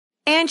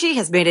Angie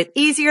has made it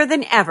easier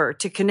than ever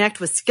to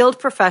connect with skilled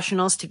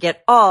professionals to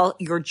get all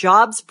your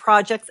jobs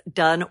projects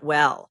done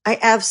well. I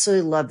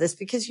absolutely love this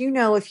because,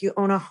 if you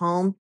own a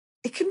home,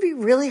 it can be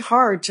really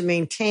hard to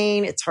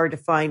maintain. It's hard to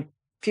find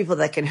people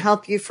that can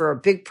help you for a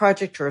big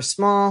project or a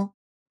small.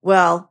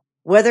 Well,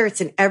 whether it's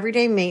in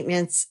everyday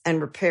maintenance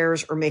and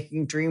repairs or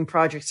making dream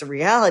projects a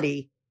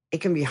reality, it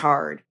can be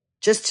hard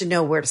just to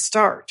know where to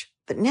start.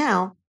 But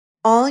now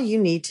all you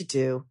need to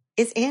do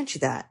is Angie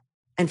that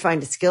and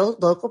find a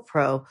skilled local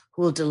pro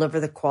who will deliver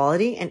the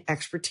quality and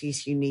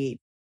expertise you need.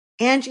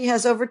 Angie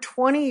has over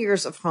 20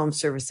 years of home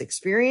service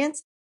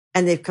experience,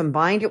 and they've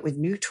combined it with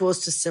new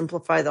tools to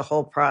simplify the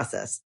whole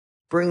process.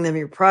 Bring them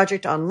your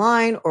project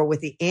online or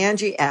with the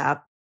Angie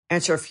app,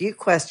 answer a few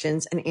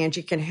questions, and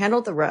Angie can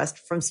handle the rest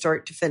from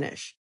start to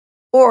finish.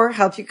 Or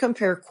help you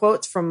compare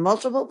quotes from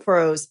multiple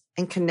pros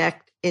and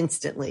connect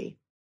instantly,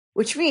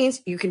 which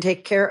means you can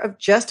take care of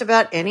just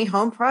about any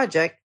home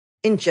project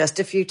in just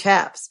a few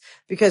taps.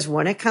 Because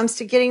when it comes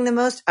to getting the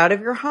most out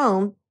of your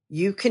home,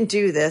 you can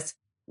do this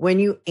when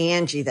you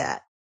Angie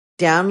that.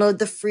 Download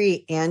the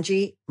free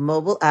Angie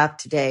mobile app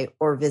today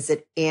or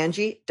visit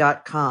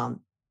Angie.com.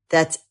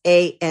 That's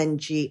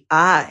ANGI.com.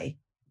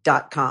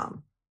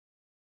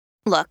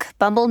 Look,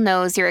 Bumble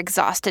knows you're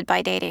exhausted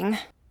by dating.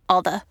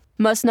 All the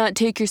must not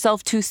take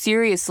yourself too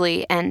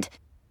seriously and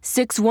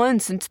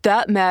 6'1" since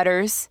that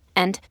matters.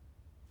 And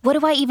what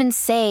do I even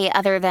say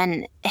other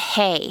than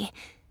hey?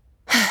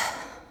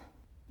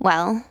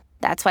 Well,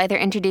 that's why they're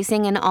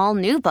introducing an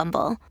all-new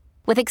Bumble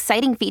with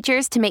exciting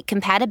features to make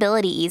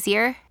compatibility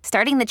easier,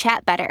 starting the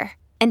chat better,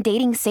 and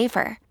dating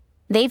safer.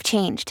 They've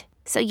changed,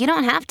 so you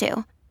don't have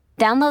to.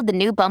 Download the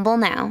new Bumble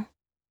now.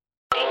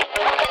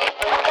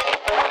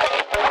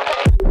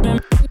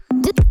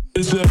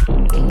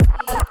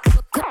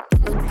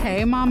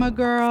 Hey, mama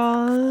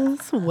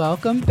girls.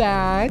 Welcome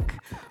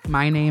back.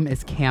 My name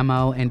is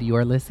Camo, and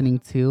you're listening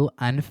to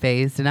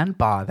Unfazed and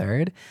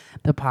Unbothered,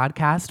 the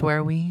podcast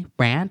where we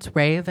rant,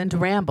 rave, and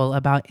ramble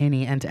about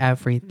any and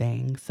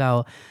everything.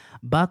 So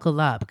buckle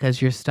up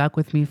because you're stuck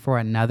with me for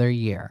another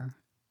year.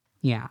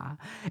 Yeah.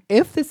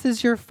 If this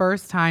is your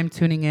first time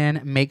tuning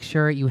in, make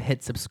sure you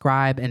hit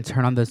subscribe and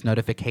turn on those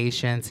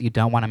notifications. You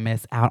don't want to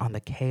miss out on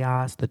the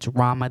chaos, the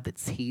drama, the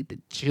tea, the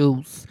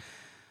juice.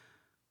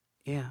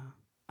 Yeah.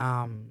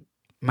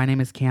 My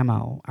name is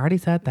Camo. I already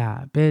said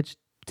that. Bitch,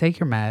 take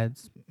your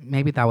meds.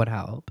 Maybe that would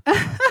help.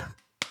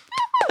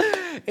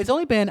 It's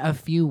only been a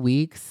few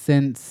weeks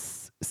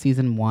since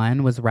season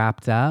 1 was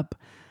wrapped up,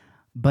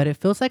 but it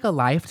feels like a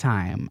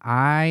lifetime.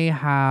 I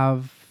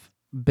have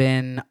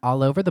been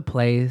all over the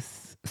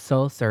place,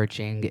 soul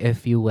searching,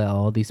 if you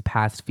will, these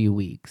past few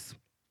weeks.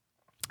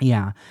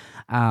 Yeah.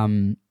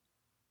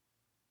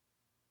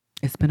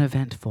 It's been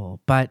eventful,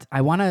 but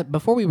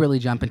before we really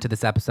jump into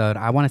this episode,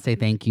 I want to say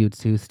thank you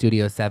to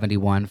Studio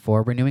 71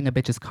 for renewing a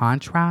bitch's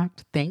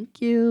contract.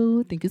 Thank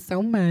you. Thank you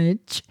so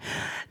much.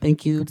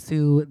 Thank you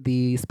to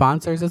the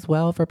sponsors as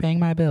well for paying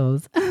my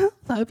bills.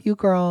 Love you,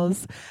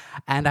 girls.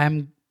 And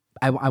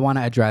I want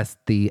to address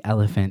the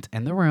elephant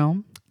in the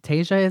room.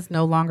 Tasia is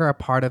no longer a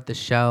part of the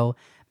show.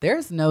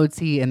 There's no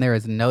tea and there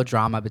is no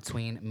drama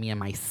between me and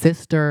my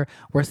sister.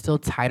 We're still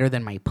tighter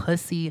than my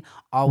pussy,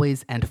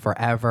 always and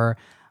forever.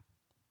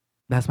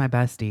 That's my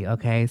bestie,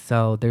 okay?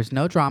 So there's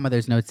no drama,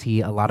 there's no tea.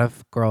 A lot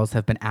of girls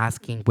have been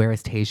asking, where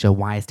is Tasia?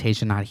 Why is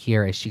Tasia not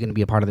here? Is she going to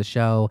be a part of the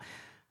show?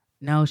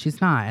 No, she's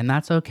not, and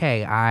that's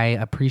okay. I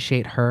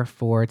appreciate her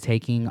for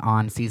taking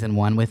on season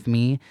 1 with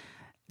me,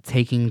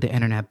 taking the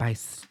internet by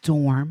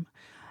storm,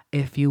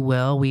 if you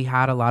will. We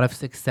had a lot of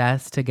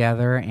success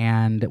together,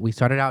 and we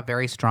started out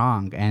very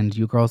strong, and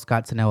you girls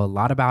got to know a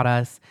lot about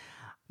us,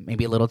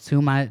 maybe a little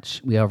too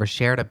much. We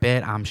overshared a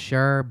bit, I'm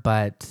sure,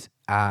 but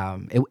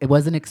it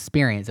was an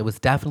experience. It was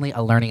definitely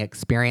a learning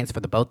experience for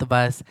the both of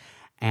us,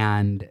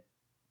 and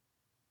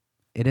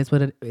it is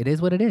what it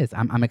is.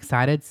 I'm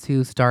excited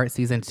to start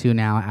season 2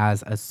 now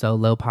as a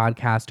solo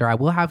podcaster. I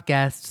will have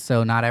guests,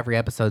 so not every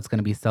episode is going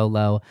to be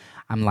solo.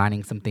 I'm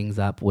lining some things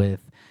up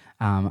with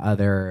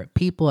other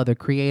people, other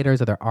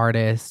creators, other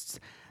artists.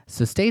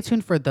 So stay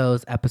tuned for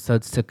those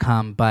episodes to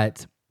come.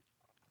 But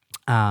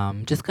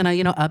just gonna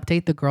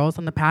update the girls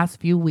on the past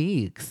few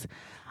weeks.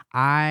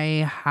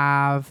 I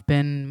have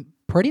been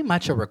pretty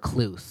much a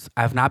recluse.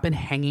 I've not been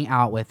hanging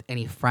out with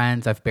any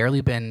friends. I've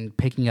barely been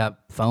picking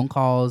up phone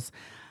calls.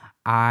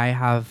 I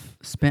have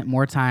spent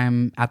more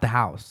time at the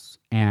house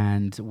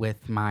and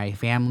with my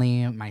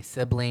family, my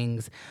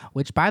siblings,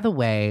 which, by the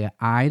way,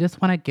 I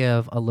just want to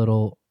give a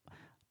little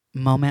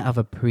moment of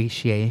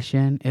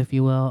appreciation, if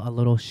you will, a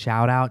little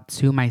shout out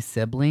to my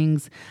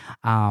siblings.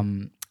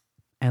 I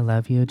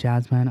love you,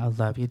 Jasmine. I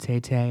love you, Tay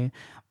Tay.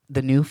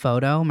 The new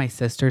photo, my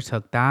sister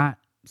took that,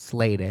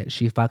 slayed it.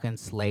 She fucking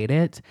slayed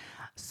it.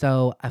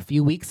 So a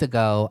few weeks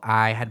ago,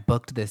 I had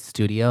booked this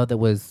studio that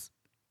was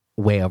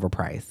way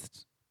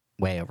overpriced.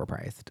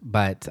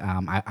 But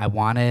I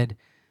wanted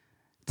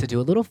to do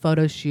a little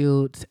photo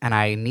shoot, and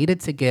I needed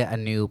to get a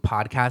new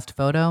podcast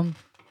photo.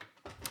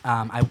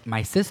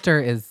 My sister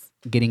is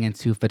getting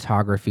into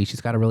photography.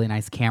 She's got a really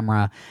nice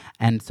camera,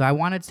 and so I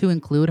wanted to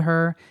include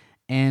her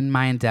in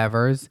my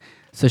endeavors.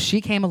 So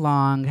she came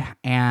along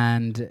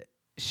and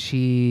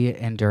she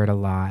endured a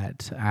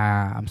lot.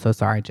 I'm so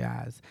sorry,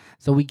 Jazz.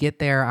 So we get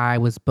there. I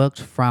was booked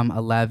from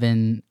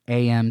 11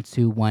 a.m.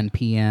 to 1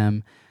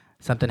 p.m.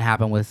 Something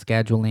happened with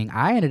scheduling.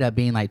 I ended up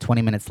being like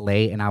 20 minutes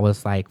late, and I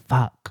was like,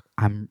 fuck,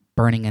 I'm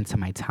burning into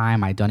my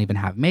time. I don't even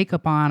have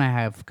makeup on. I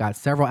have got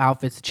several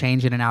outfits to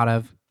change in and out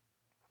of.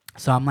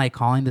 So I'm like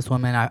calling this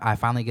woman. I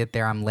finally get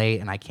there. I'm late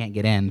and I can't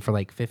get in for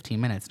like 15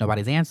 minutes.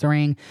 Nobody's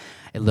answering.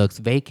 It looks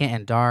vacant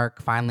and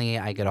dark. Finally,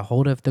 I get a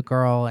hold of the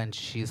girl and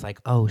she's like,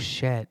 oh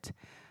shit,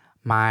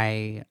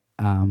 my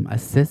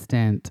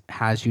assistant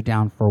has you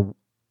down for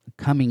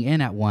coming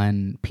in at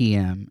 1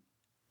 p.m.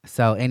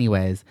 So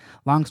anyways,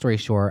 long story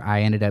short,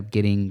 I ended up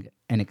getting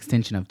an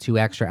extension of 2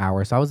 extra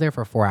hours. So I was there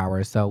for 4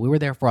 hours. So we were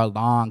there for a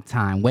long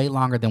time, way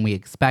longer than we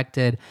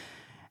expected.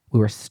 We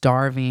were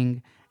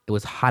starving. It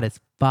was hot as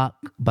fuck,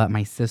 but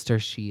my sister,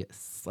 she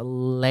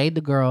slayed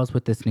the girls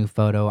with this new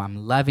photo. I'm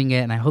loving it,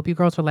 and I hope you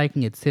girls are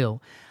liking it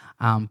too.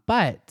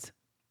 But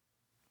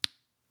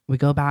we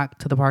go back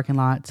to the parking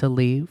lot to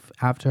leave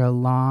after a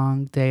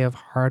long day of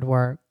hard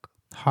work.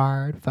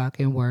 Hard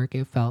fucking work,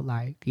 it felt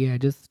like. Yeah,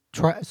 just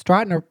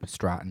trotting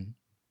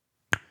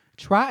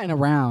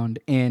around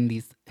in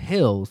these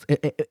hills.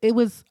 It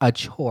was a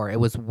chore. It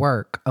was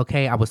work,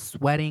 okay? I was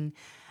sweating.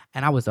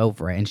 And I was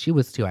over it. And she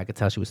was too. I could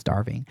tell she was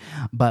starving.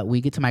 But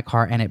we get to my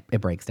car and it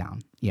breaks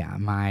down. Yeah,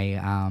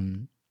 my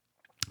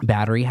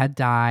battery had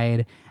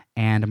died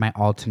and my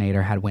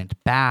alternator had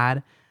went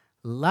bad.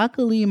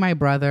 Luckily, my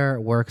brother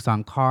works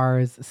on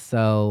cars.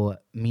 So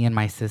me and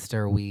my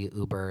sister, we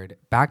Ubered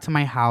back to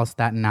my house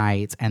that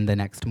night. And the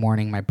next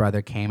morning, my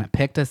brother came and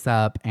picked us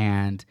up.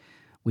 And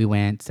we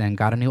went and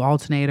got a new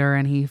alternator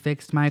and he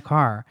fixed my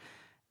car.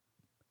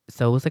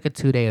 So it was like a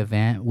 2-day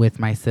event with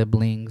my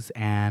siblings,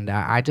 and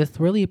I just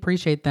really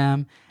appreciate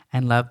them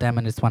and love them,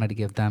 and just wanted to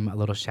give them a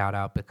little shout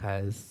out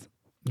because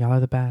y'all are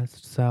the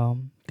best. So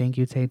thank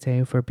you, Tay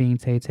Tay, for being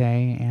Tay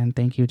Tay, and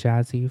thank you,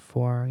 Jazzy,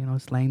 for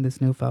slaying this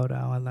new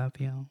photo. I love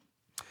you.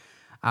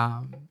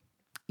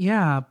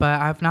 Yeah, but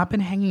I've not been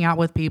hanging out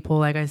with people.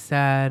 Like I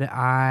said,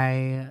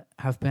 I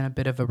have been a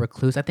bit of a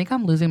recluse. I think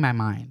I'm losing my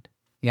mind.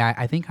 Yeah,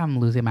 I think I'm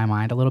losing my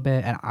mind a little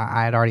bit, and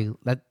I had already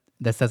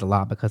that says a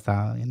lot because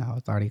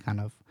it's already kind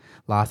of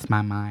lost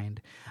my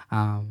mind.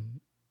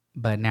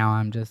 But now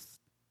I'm just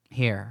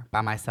here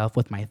by myself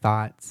with my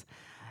thoughts.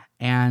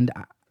 And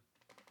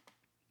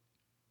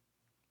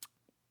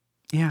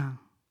yeah,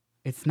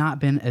 it's not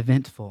been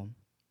eventful.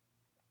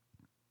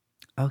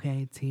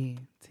 Okay, T,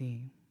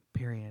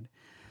 period.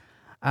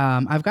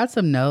 I've got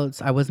some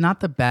notes. I was not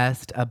the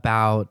best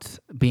about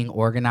being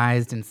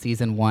organized in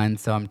season 1,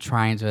 so I'm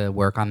trying to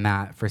work on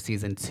that for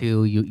season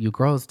 2. You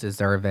girls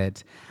deserve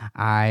it.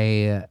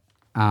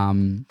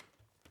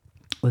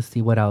 Let's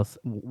see what else.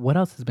 What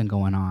else has been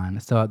going on?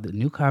 So the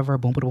new cover,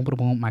 boom, boom, boom,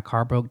 boom. My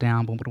car broke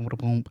down, boom, boom, boom,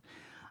 boom.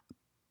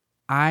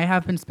 I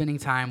have been spending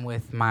time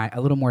a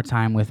little more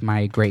time with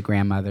my great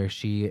grandmother.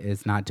 She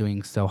is not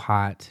doing so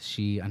hot.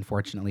 She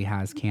unfortunately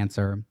has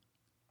cancer,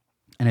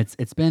 and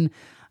it's been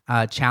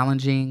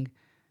challenging,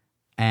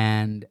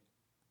 and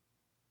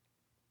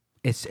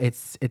it's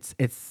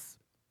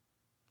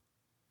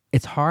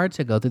hard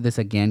to go through this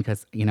again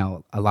because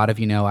a lot of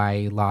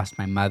I lost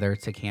my mother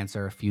to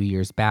cancer a few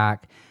years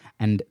back,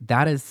 and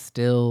that is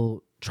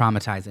still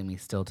traumatizing me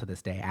still to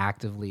this day.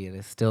 Actively, it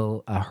is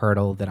still a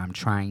hurdle that I'm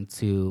trying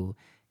to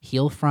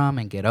heal from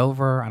and get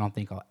over. I don't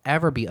think I'll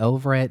ever be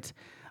over it,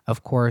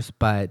 of course,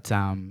 but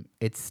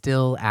it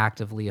still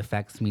actively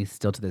affects me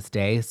still to this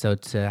day. So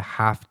to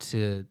have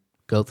to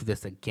go through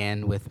this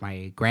again with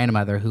my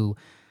grandmother, who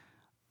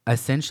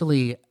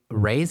essentially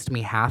raised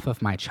me half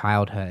of my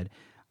childhood,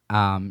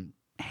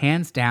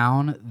 hands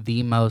down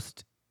the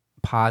most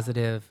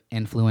positive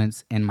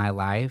influence in my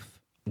life,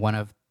 one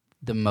of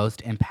the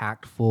most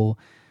impactful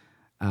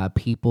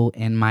people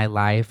in my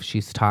life.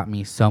 She's taught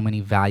me so many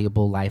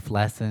valuable life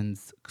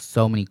lessons,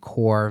 so many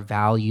core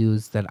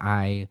values that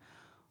I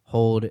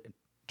hold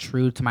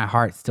true to my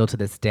heart still to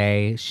this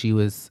day. She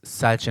was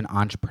such an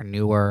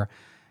entrepreneur,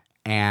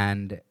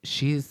 and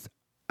she's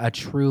a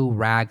true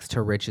rags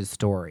to riches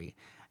story.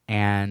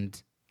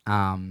 And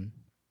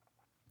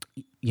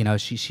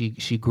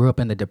she grew up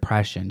in the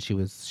Depression. She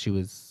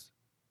was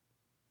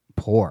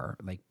poor,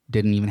 like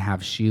didn't even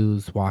have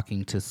shoes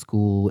walking to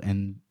school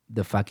in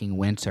the fucking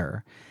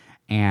winter.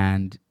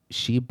 And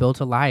she built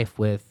a life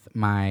with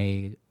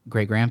my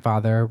great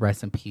grandfather,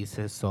 rest in peace,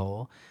 his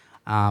soul.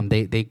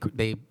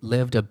 They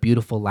lived a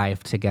beautiful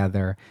life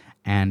together,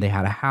 and they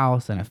had a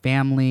house and a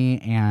family,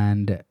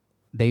 and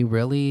they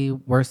really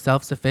were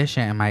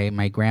self-sufficient. And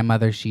my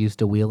grandmother, she used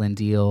to wheel and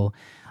deal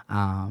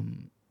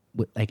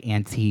with like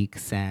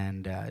antiques,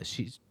 and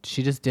she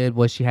just did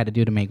what she had to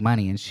do to make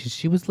money, and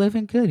she was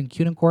living good and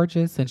cute and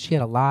gorgeous, and she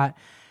had a lot.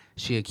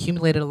 She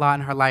accumulated a lot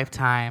in her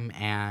lifetime,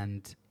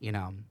 and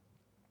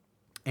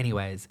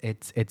anyways,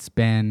 it's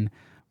been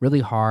really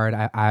hard.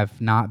 I'm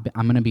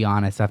going to be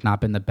honest, I've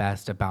not been the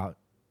best about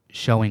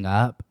showing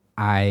up.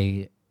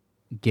 I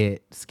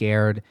get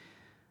scared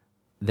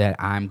that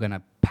I'm going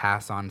to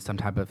pass on some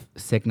type of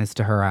sickness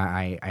to her.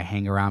 I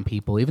hang around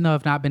people, even though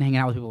I've not been hanging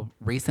out with people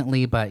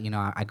recently, but,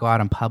 I go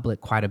out in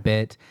public quite a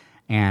bit,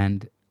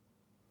 and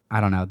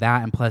I don't know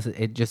that. And plus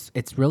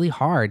it's really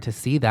hard to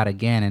see that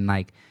again. And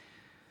like,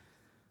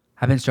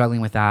 I've been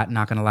struggling with that,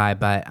 not going to lie,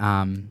 but,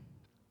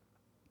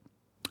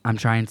 I'm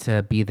trying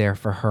to be there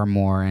for her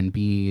more and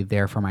be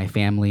there for my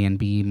family and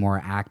be more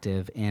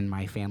active in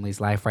my family's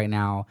life right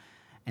now,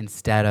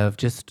 instead of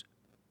just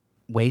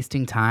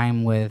wasting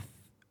time with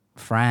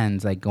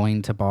friends, like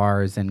going to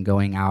bars and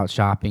going out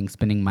shopping,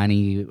 spending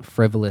money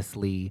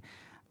frivolously,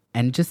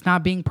 and just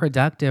not being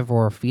productive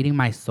or feeding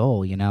my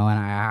soul, And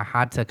I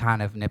had to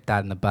kind of nip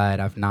that in the bud.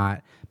 I've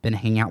not been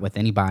hanging out with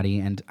anybody,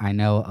 and I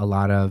know a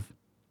lot of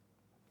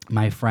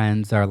my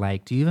friends are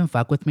like, "Do you even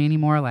fuck with me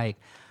anymore? Like,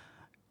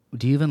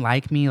 do you even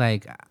like me?"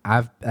 Like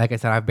I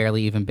said, I've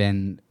barely even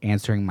been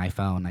answering my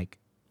phone. Like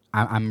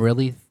I'm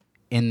really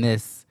in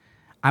this,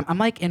 I'm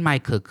like in my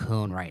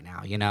cocoon right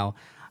now,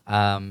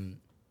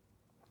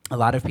 A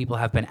lot of people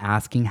have been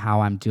asking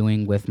how I'm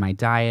doing with my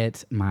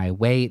diet, my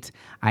weight.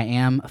 I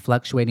am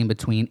fluctuating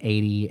between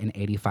 80 and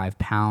 85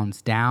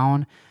 pounds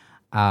down.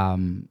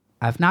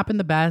 I've not been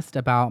the best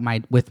about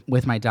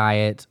with my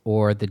diet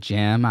or the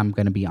gym. I'm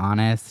going to be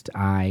honest.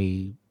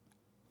 I've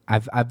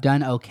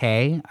done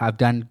okay. I've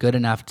done good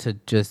enough to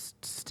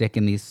just stick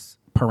in these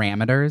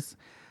parameters,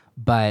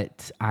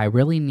 but I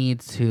really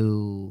need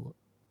to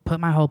put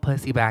my whole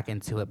pussy back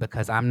into it,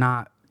 because I'm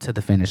not to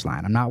the finish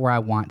line. I'm not where I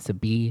want to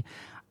be.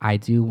 I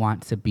do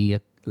want to be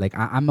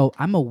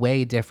I'm a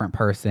way different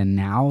person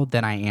now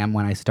than I am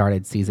when I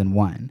started season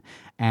 1,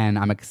 and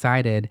I'm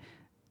excited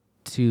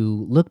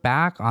to look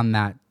back on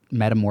that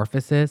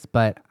metamorphosis.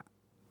 But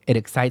it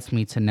excites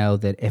me to know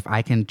that if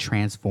I can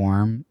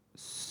transform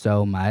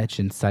so much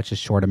in such a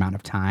short amount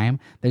of time,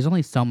 there's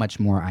only so much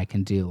more I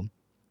can do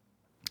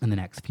in the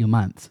next few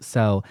months.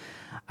 So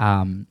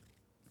all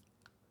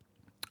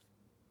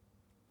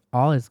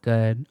is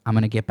good. I'm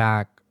going to get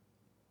back,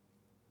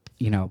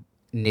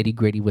 nitty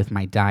gritty with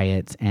my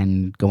diet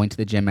and going to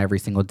the gym every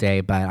single day.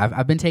 But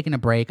I've been taking a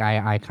break.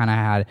 I kind of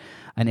had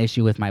an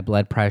issue with my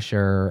blood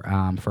pressure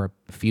for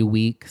a few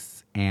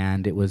weeks,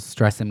 and it was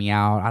stressing me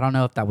out. I don't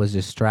know if that was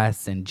just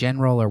stress in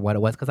general or what it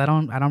was, because I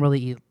don't really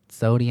eat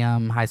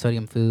high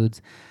sodium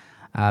foods.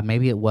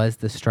 Maybe it was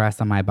the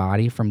stress on my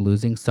body from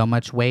losing so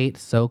much weight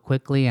so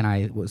quickly, and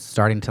I was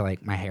starting to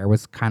my hair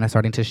was kind of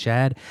starting to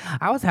shed.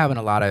 I was having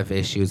a lot of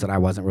issues that I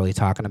wasn't really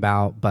talking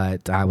about,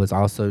 but I was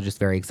also just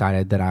very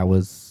excited that I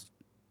was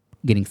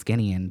getting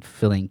skinny and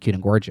feeling cute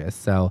and gorgeous.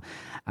 So,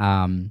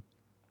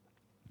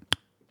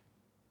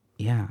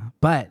 yeah,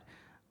 but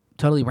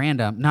totally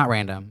not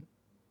random.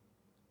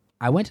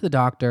 I went to the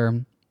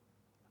doctor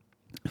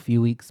a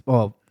few weeks.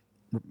 Well,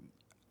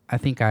 I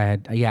think I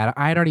had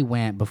already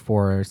went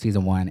before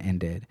season 1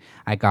 ended.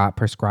 I got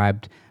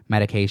prescribed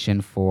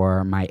medication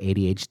for my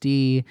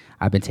ADHD.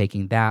 I've been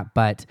taking that,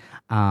 but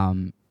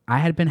I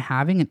had been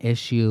having an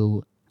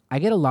issue. I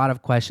get a lot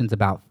of questions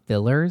about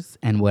fillers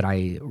and would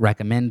I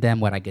recommend them,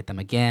 would I get them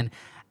again?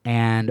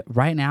 And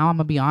right now, I'm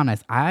going to be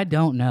honest, I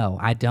don't know.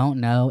 I don't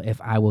know if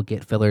I will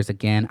get fillers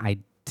again. I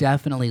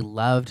definitely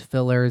loved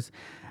fillers,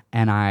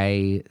 and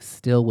I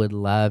still would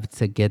love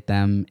to get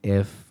them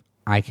if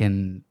I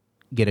can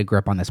get a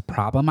grip on this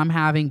problem I'm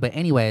having. But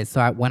anyways,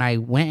 so when I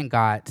went and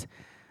got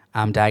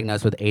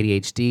diagnosed with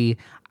ADHD,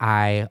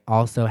 I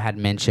also had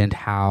mentioned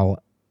how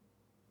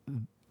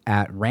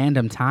at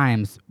random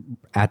times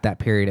at that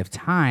period of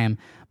time,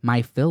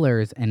 my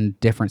fillers in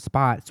different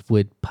spots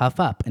would puff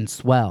up and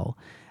swell.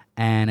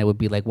 And it would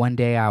be like one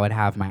day I would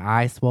have my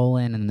eye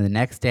swollen, and the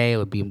next day it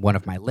would be one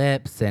of my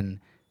lips,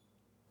 and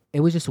it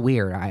was just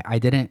weird. I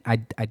didn't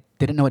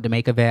know what to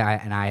make of it,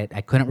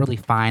 I couldn't really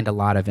find a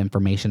lot of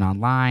information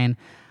online.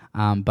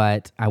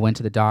 But I went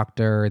to the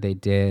doctor. They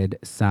did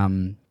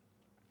some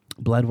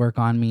blood work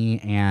on me,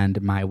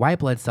 and my white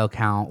blood cell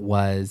count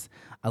was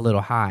a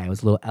little high. It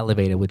was a little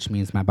elevated, which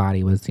means my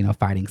body was,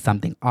 fighting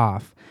something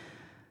off.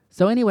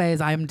 So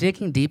anyways, I'm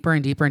digging deeper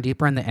and deeper and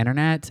deeper in the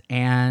internet,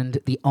 and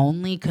the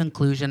only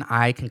conclusion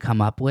I can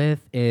come up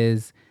with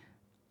is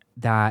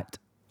that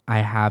I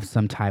have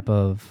some type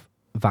of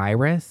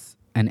virus,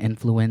 an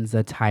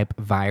influenza type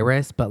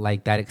virus, but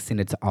that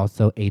extended to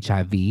also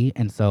HIV.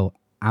 And so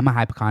I'm a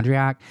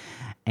hypochondriac,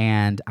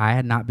 and I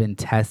had not been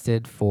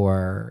tested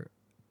for,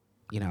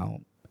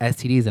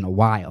 STDs in a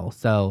while.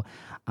 So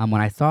when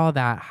I saw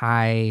that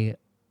high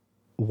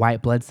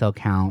white blood cell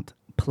count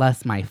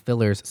plus my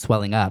fillers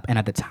swelling up, and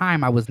at the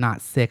time I was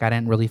not sick, I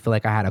didn't really feel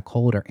like I had a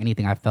cold or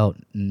anything. I felt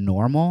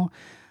normal.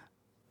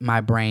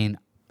 My brain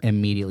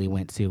immediately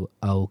went to,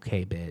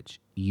 okay, bitch,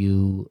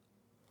 you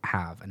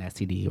have an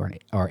STD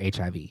or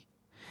HIV.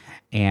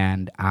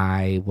 And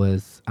I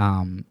was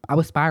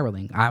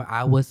spiraling.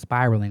 I was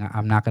spiraling.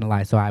 I'm not going to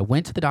lie. So I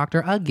went to the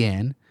doctor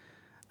again.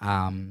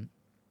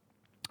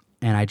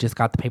 And I just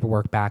got the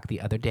paperwork back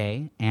the other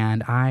day,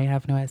 and I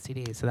have no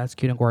STDs. So that's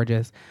cute and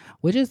gorgeous,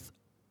 which is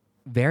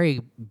very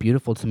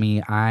beautiful to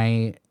me.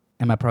 I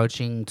am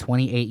approaching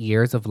 28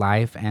 years of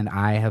life, and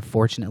I have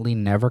fortunately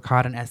never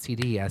caught an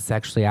STD as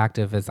sexually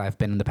active as I've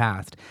been in the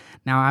past.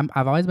 Now,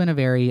 I've always been a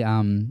very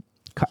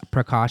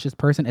precautious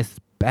person,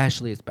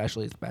 especially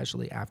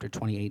after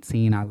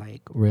 2018. I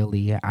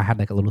had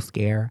like a little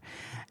scare,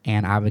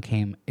 and I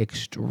became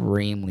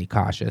extremely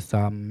cautious. So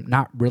I'm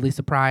not really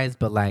surprised,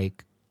 but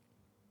like,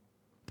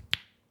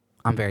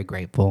 I'm very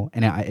grateful.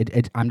 And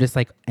I'm just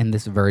like in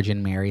this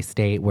Virgin Mary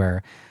state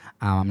where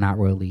I'm not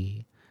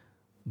really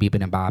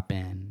beeping and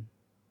bopping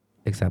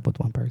except with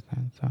one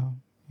person. So,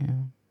 yeah.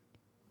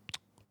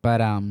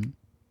 But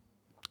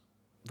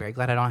very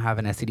glad I don't have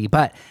an STD.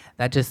 But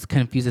that just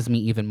confuses me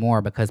even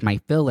more because my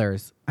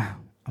fillers,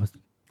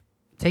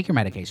 take your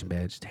medication,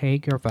 bitch.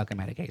 Take your fucking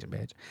medication,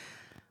 bitch.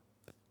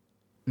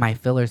 My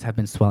fillers have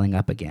been swelling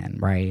up again,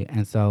 right?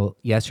 And so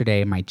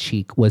yesterday my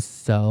cheek was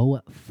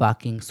so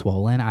fucking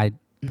swollen.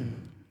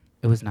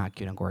 It was not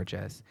cute and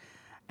gorgeous.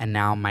 And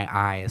now my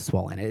eye is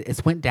swollen.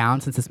 It's went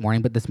down since this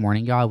morning, but this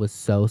morning, y'all, it was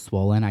so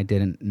swollen I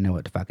didn't know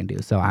what to fucking do.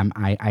 So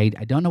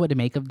I don't know what to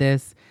make of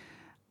this.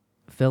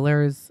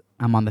 Fillers,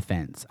 I'm on the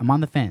fence.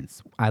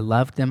 I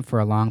loved them for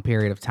a long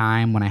period of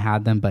time when I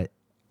had them, but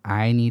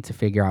I need to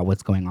figure out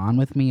what's going on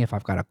with me. If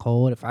I've got a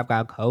cold, if I've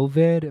got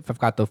COVID, if I've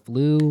got the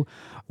flu,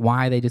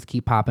 why they just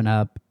keep popping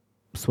up,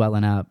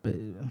 swelling up.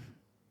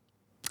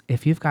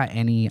 If you've got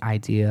any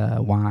idea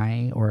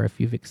why, or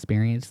if you've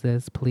experienced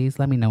this, please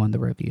let me know in the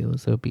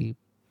reviews. It would be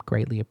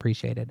greatly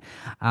appreciated.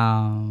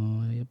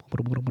 I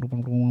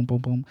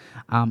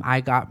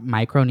got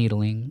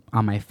microneedling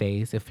on my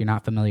face. If you're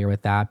not familiar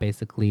with that,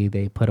 basically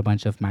they put a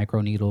bunch of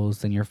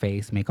microneedles in your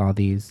face, make all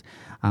these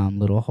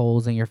little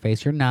holes in your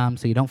face. You're numb,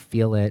 so you don't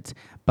feel it,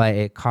 but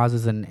it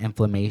causes an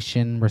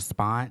inflammation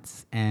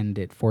response and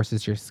it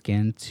forces your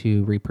skin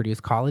to reproduce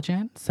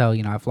collagen. So,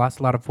 I've lost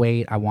a lot of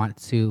weight. I want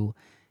to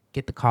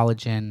get the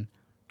collagen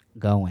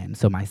going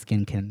so my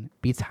skin can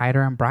be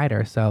tighter and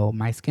brighter. So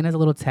my skin is a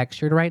little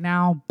textured right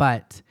now,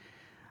 but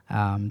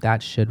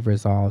that should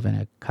resolve in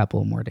a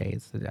couple more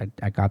days.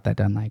 I got that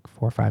done like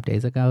 4 or 5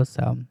 days ago.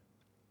 So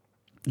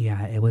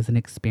yeah, it was an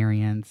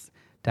experience.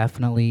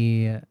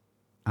 Definitely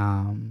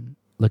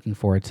looking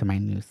forward to my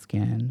new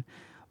skin.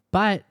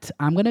 But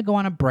I'm going to go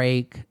on a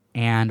break,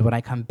 and when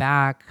I come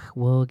back,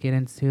 we'll get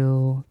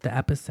into the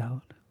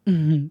episode.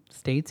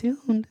 Stay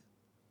tuned.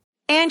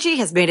 Angie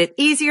has made it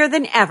easier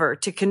than ever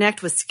to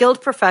connect with skilled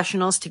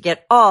professionals to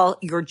get all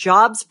your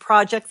jobs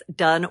projects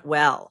done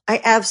well. I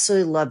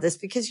absolutely love this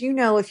because,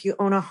 if you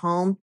own a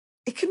home,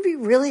 it can be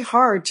really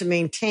hard to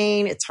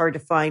maintain. It's hard to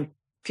find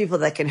people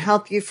that can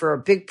help you for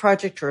a big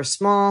project or a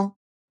small.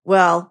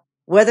 Well,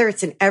 whether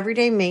it's in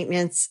everyday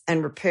maintenance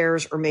and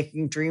repairs or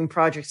making dream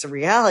projects a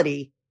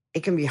reality,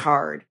 it can be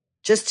hard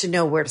just to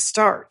know where to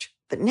start.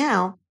 But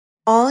now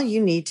all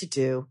you need to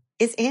do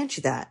is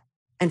Angie that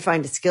and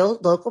find a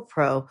skilled local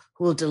pro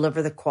who will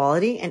deliver the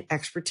quality and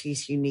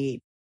expertise you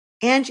need.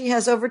 Angie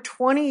has over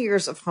 20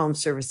 years of home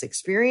service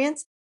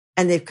experience,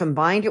 and they've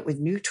combined it with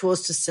new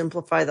tools to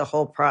simplify the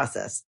whole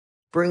process.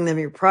 Bring them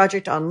your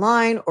project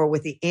online or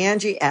with the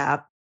Angie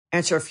app,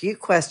 answer a few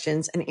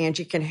questions, and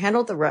Angie can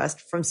handle the rest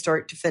from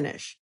start to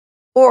finish.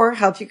 Or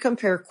help you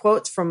compare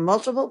quotes from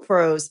multiple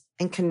pros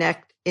and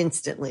connect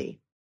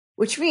instantly,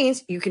 which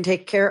means you can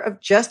take care of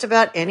just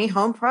about any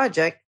home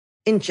project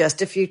in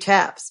just a few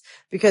taps.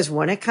 Because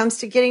when it comes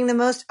to getting the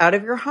most out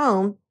of your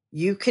home,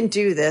 you can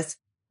do this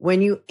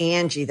when you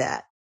Angie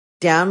that.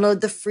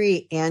 Download the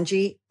free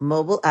Angie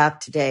mobile app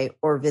today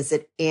or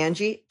visit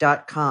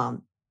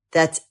Angie.com.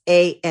 That's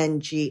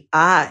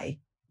ANGI.com.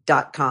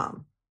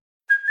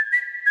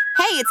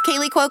 Hey, it's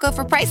Kaylee Cuoco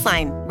for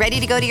Priceline. Ready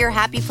to go to your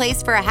happy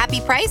place for a happy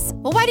price?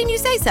 Well, why didn't you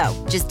say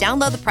so? Just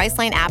download the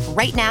Priceline app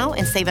right now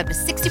and save up to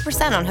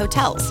 60% on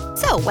hotels.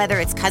 So whether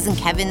it's Cousin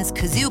Kevin's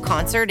Kazoo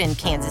Concert in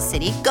Kansas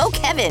City, go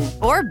Kevin,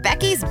 or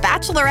Becky's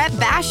Bachelorette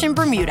Bash in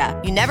Bermuda,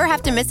 you never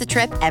have to miss a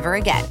trip ever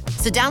again.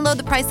 So download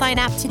the Priceline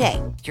app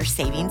today. Your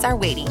savings are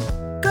waiting.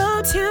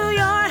 Go to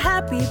your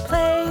happy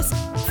place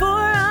for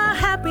a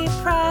happy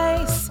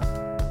price.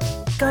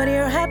 Go to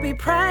your happy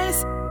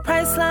price,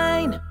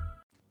 Priceline.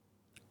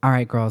 All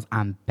right, girls,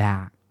 I'm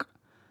back.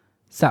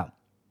 So,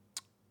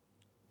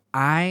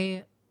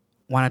 I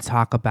want to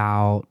talk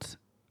about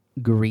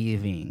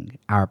grieving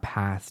our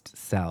past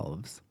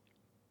selves.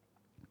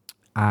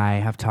 I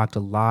have talked a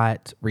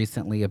lot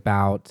recently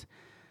about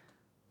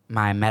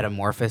my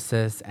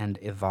metamorphosis and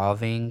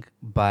evolving,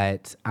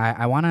 but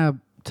I want to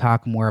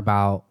talk more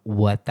about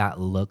what that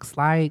looks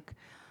like.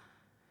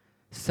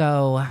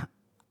 So,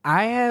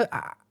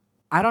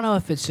 I don't know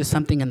if it's just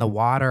something in the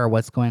water or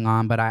what's going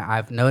on, but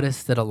I've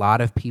noticed that a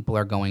lot of people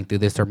are going through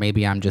this, or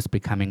maybe I'm just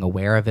becoming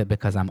aware of it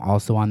because I'm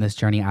also on this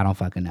journey. I don't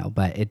fucking know.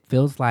 But it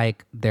feels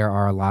like there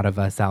are a lot of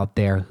us out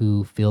there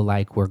who feel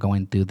like we're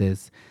going through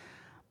this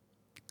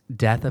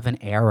death of an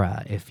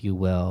era, if you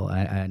will,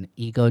 an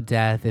ego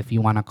death, if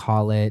you want to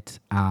call it.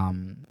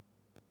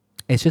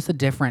 It's just a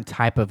different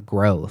type of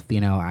growth.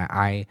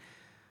 I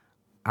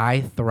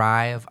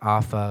thrive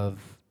off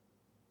of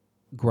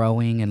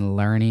growing and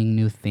learning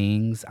new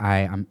things.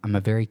 I'm a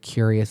very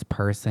curious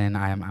person.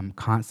 I'm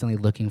constantly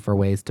looking for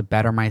ways to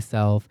better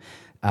myself,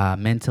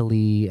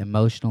 mentally,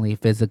 emotionally,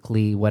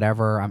 physically,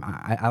 whatever.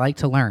 I like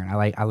to learn.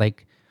 I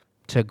like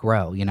to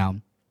grow, you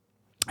know.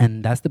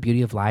 And that's the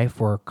beauty of life.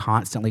 We're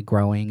constantly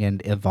growing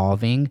and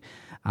evolving,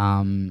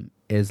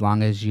 as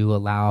long as you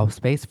allow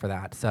space for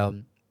that.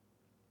 So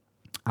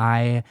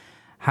I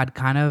had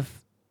kind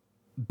of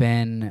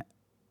been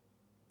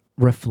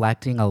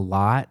reflecting a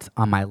lot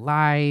on my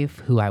life,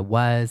 who I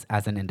was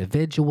as an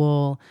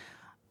individual,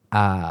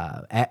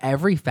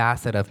 every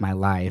facet of my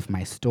life,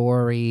 my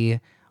story,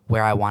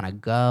 where I want to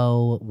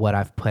go, what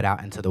I've put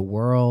out into the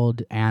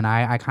world. And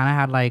I kind of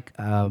had like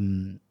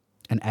an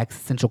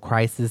existential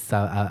crisis,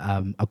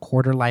 a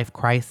quarter life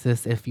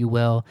crisis, if you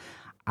will.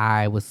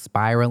 I was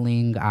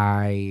spiraling.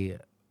 I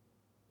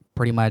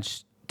pretty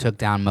much took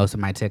down most of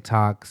my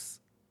TikToks.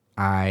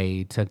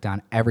 I took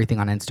down everything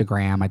on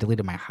Instagram. I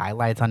deleted my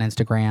highlights on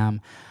Instagram.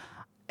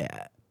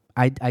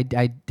 I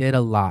did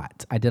a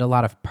lot. I did a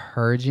lot of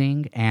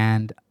purging.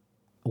 And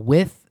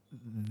with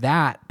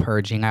that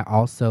purging, I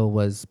also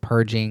was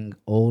purging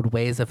old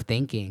ways of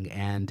thinking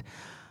and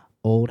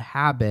old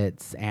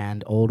habits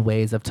and old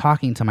ways of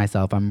talking to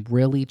myself. I'm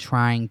really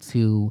trying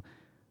to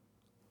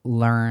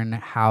learn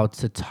how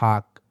to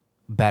talk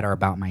better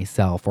about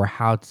myself, or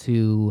how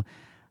to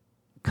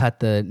cut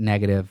the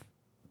negative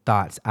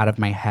thoughts out of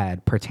my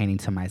head pertaining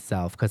to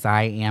myself, because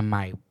I am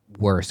my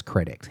worst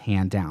critic,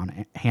 hands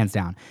down.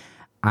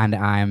 And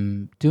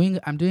I'm doing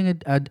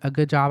a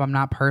good job. I'm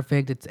not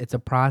perfect. It's a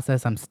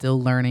process. I'm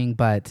still learning,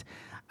 but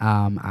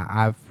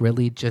I've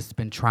really just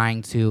been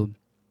trying to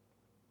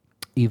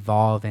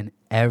evolve in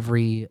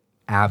every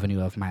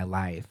avenue of my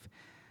life.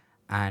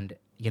 And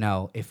you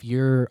know, if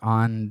you're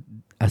on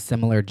a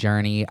similar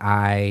journey,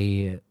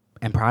 I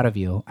am proud of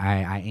you.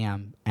 I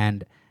am.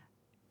 And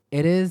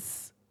it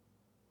is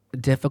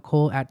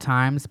difficult at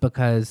times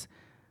because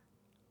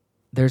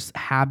there's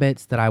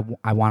habits that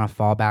I want to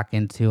fall back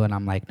into, and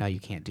I'm like, no, you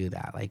can't do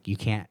that. Like you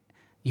can't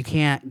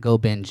go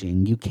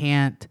binging. You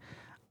can't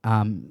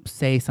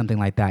say something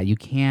like that. You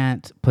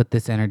can't put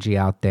this energy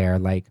out there.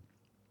 Like,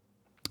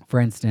 for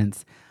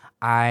instance,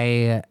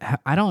 I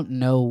don't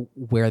know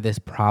where this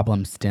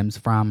problem stems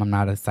from. I'm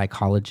not a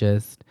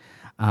psychologist,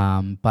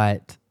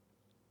 but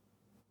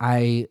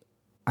I've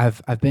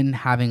been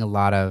having a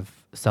lot of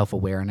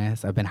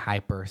self-awareness. I've been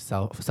hyper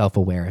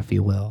self-aware, if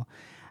you will.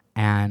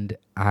 And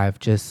I've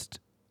just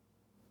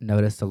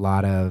noticed a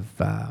lot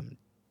of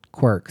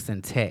quirks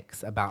and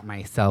tics about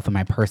myself and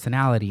my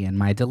personality and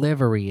my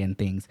delivery and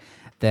things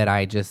that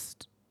I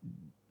just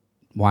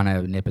want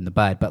to nip in the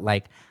bud. But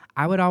like,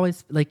 I would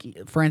always, like,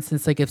 for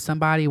instance, like if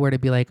somebody were to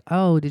be like,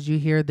 oh, did you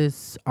hear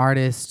this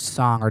artist's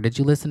song, or did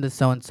you listen to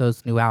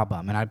so-and-so's new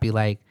album? And I'd be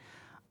like,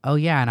 oh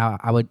yeah. And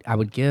I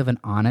would give an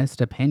honest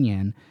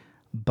opinion,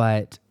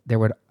 but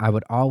I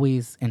would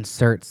always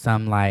insert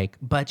some like,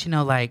 but you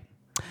know, like,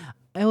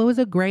 it was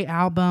a great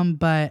album,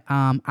 but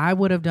I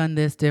would have done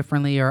this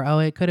differently, or oh,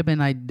 it could have been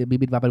like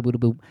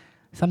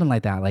something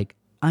like that, like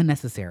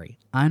unnecessary,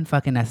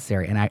 unfucking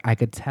necessary. And I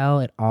could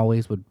tell it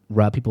always would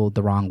rub people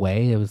the wrong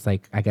way. It was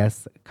like, I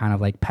guess, kind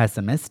of like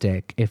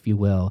pessimistic, if you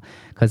will,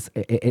 because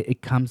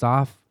it comes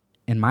off,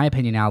 in my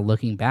opinion now,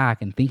 looking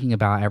back and thinking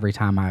about every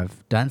time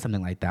I've done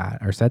something like that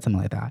or said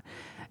something like that,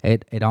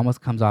 it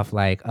almost comes off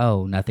like,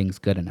 oh, nothing's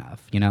good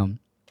enough, you know?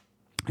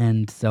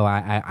 And so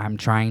I'm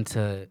trying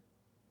to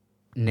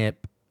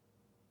nip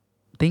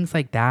things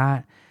like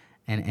that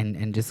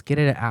and just get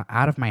it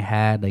out of my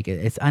head. Like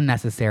it's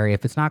unnecessary.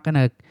 If it's not going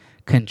to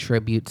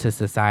contribute to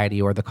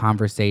society or the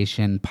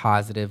conversation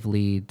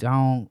positively,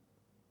 don't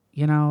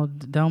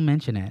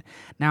mention it.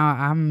 Now,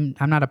 I'm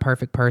not a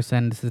perfect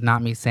person. This is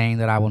not me saying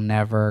that I will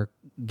never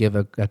give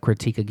a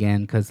critique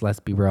again, because let's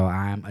be real,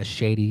 I'm a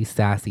shady,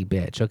 sassy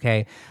bitch,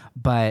 okay?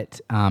 But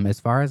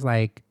as far as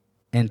like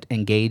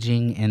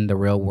engaging in the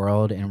real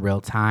world in real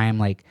time,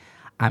 like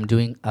I'm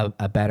doing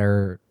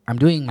I'm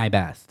doing my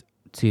best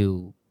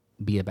to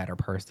be a better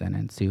person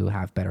and to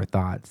have better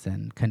thoughts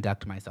and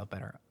conduct myself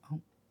better.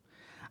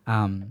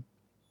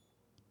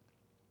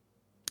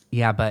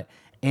 Yeah, but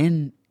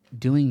in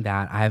doing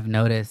that, I've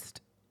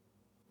noticed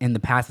in the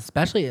past,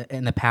 especially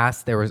in the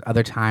past, there was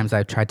other times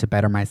I've tried to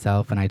better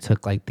myself, and I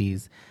took like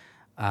these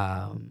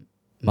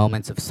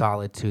moments of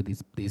solitude,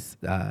 these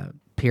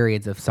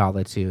periods of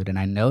solitude, and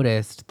I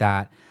noticed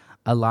that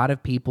a lot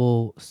of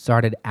people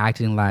started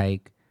acting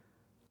like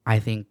I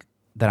think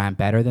that I'm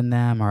better than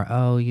them, or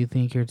oh, you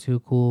think you're too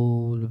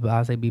cool.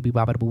 I'll say beep beep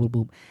bop boop boop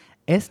boop.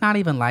 It's not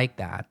even like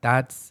that.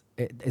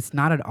 It's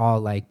not at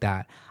all like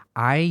that.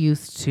 I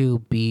used to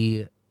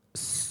be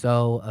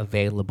so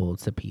available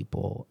to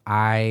people.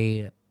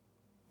 I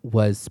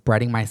was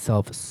spreading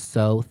myself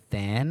so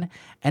thin,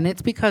 and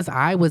it's because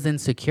I was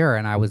insecure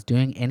and I was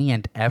doing any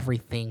and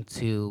everything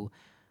to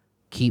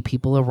keep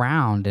people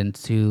around and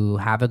to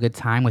have a good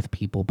time with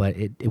people, but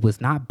it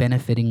was not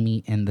benefiting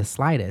me in the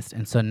slightest.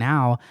 And so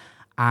now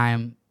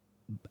I'm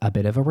a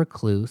bit of a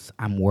recluse.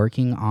 I'm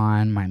working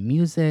on my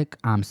music.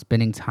 I'm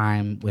spending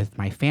time with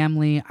my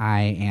family.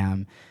 I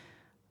am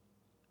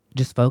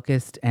just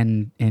focused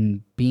and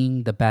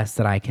being the best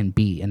that I can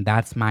be. And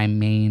that's my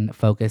main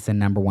focus and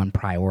number one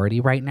priority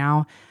right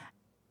now.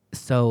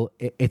 So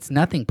it's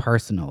nothing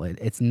personal.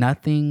 It's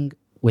nothing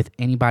with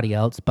anybody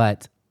else,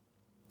 but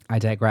I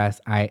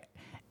digress. I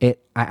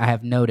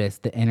have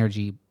noticed the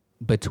energy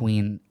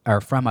between or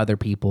from other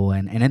people.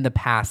 And in the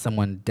past,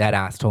 someone dead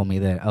ass told me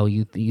that, oh,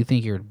 you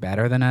think you're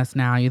better than us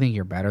now? You think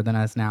you're better than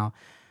us now?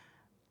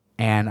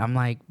 And I'm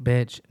like,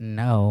 bitch,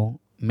 no.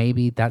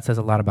 Maybe that says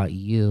a lot about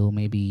you.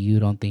 Maybe you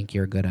don't think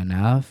you're good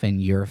enough and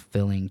you're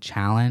feeling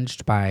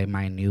challenged by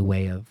my new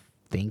way of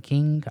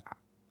thinking,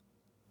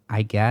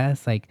 I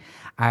guess. Like,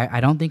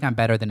 I don't think I'm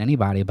better than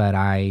anybody, but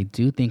I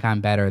do think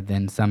I'm better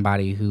than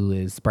somebody who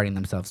is spreading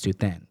themselves too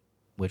thin,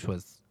 which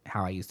was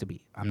how I used to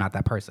be. I'm not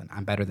that person.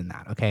 I'm better than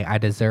that, okay? I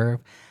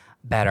deserve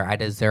better. I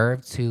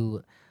deserve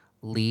to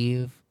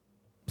leave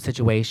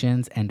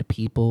situations and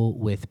people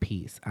with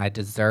peace. I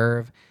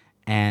deserve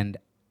and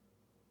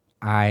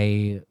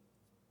I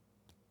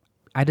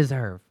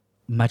deserve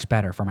much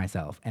better for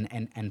myself.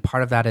 And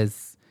part of that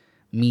is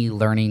me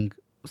learning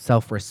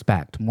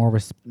self-respect,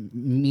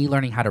 me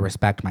learning how to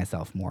respect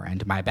myself more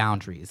and my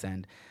boundaries.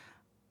 And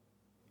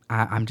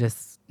I'm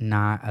just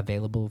not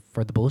available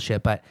for the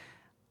bullshit. But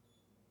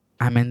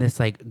I'm in this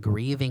like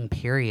grieving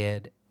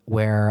period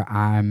where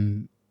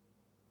I'm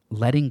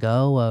letting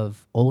go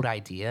of old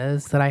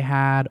ideas that I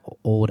had,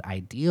 old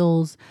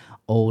ideals,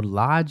 old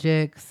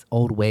logics,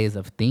 old ways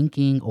of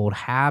thinking, old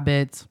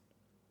habits,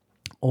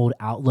 old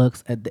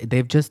outlooks.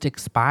 They've just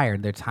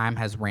expired. Their time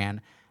has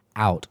ran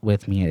out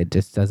with me. It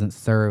just doesn't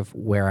serve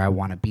where I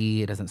want to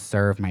be. It doesn't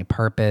serve my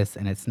purpose,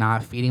 and it's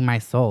not feeding my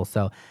soul.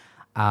 So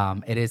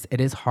it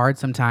is hard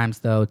sometimes,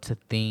 though, to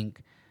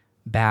think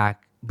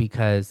back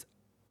because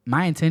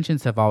my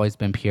intentions have always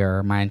been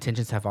pure. My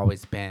intentions have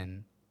always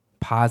been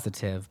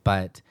positive,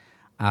 but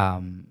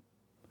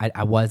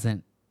I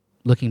wasn't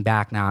looking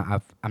back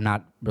now. I'm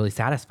not really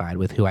satisfied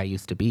with who I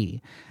used to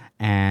be,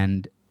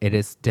 and it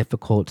is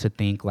difficult to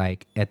think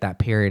like at that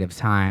period of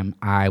time,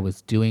 I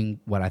was doing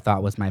what I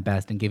thought was my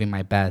best and giving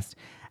my best.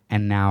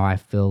 And now I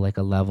feel like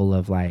a level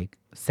of like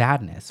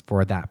sadness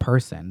for that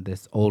person,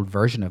 this old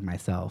version of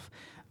myself,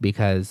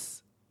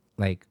 because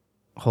like,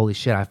 holy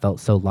shit, I felt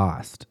so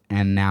lost.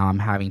 And now I'm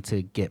having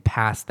to get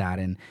past that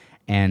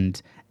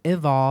and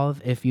evolve,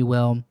 if you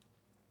will.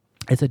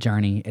 It's a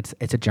journey.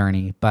 It's a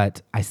journey,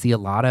 but I see a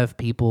lot of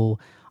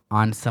people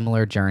on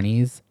similar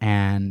journeys,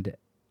 and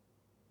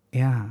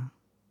yeah,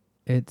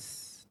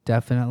 it's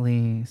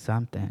definitely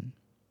something.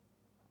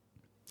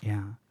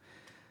 Yeah.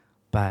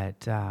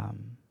 But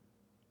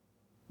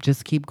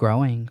just keep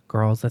growing,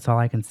 girls. That's all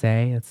I can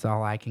say. It's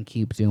all I can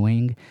keep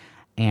doing.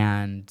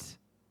 And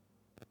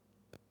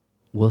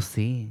we'll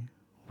see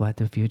what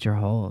the future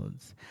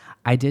holds.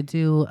 I did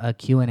do a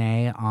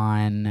Q&A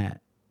on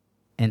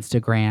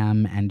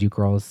Instagram, and you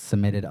girls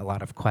submitted a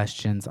lot of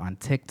questions on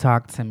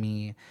TikTok to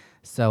me.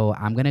 So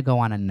I'm going to go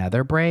on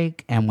another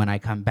break, and when I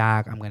come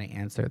back, I'm going to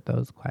answer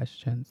those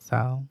questions.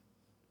 So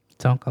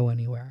don't go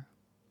anywhere.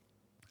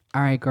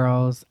 All right,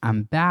 girls,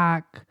 I'm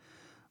back.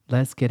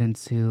 Let's get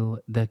into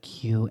the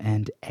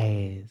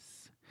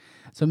Q&As.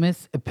 So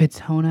Miss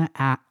Petona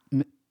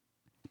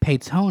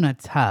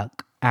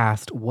Tuck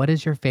asked, what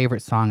is your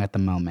favorite song at the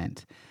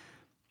moment?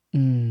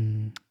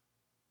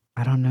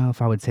 I don't know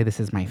if I would say this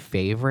is my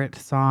favorite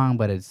song,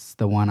 but it's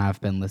the one I've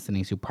been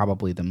listening to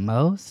probably the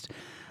most.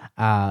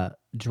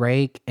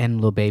 Drake and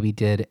Lil Baby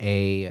did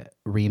a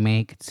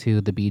remake to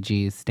the Bee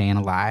Gees' Stayin'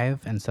 Alive,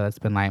 and so it's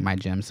been like my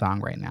gym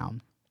song right now.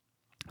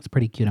 It's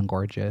pretty cute and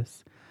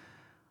gorgeous.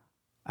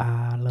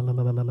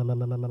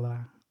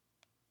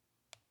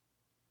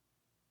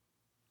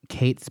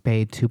 Kate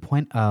Spade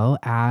 2.0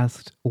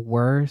 asked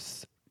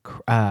worst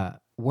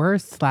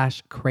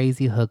 /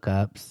 crazy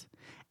hookups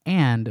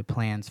and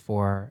plans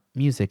for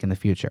music in the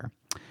future.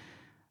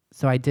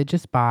 So I did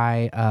just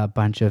buy a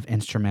bunch of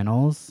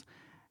instrumentals.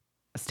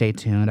 Stay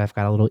tuned. I've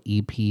got a little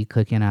EP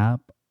cooking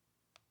up.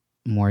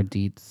 More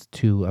deets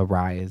to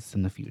arise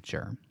in the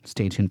future.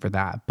 Stay tuned for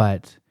that.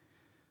 But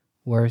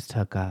worst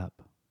hookup?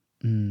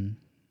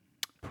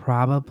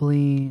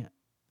 Probably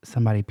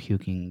somebody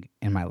puking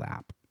in my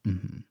lap.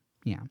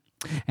 Yeah.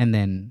 And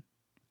then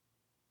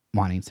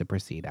wanting to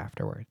proceed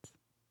afterwards.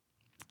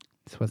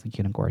 This wasn't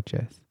cute and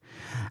gorgeous.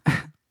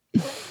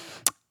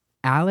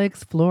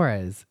 Alex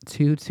Flores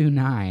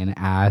 229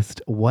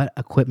 asked, what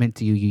equipment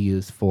do you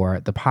use for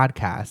the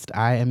podcast?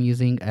 I am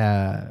using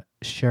a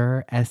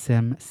Shure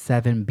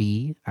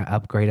SM7B. I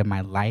upgraded my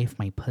life,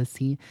 my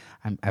pussy.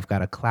 I've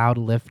got a cloud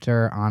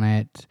lifter on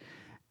it,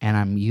 and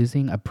I'm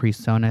using a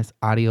PreSonus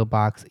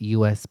AudioBox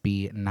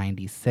USB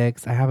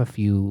 96. I have a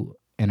few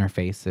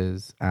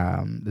interfaces.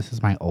 This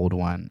is my old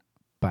one,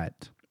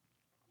 but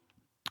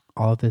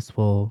all of this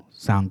will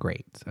sound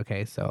great.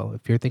 Okay, so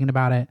if you're thinking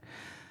about it,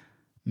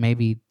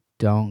 maybe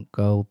don't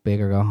go big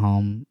or go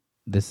home.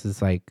 This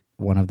is like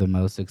one of the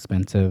most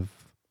expensive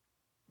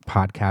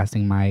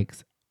podcasting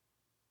mics.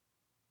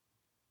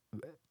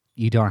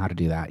 You don't know how to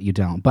do that. You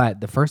don't. But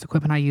the first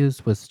equipment I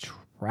used was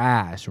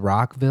trash.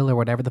 Rockville or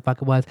whatever the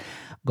fuck it was.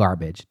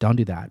 Garbage. Don't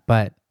do that.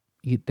 But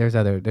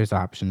there's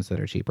options that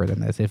are cheaper than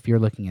this if you're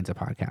looking into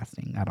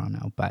podcasting. I don't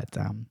know, but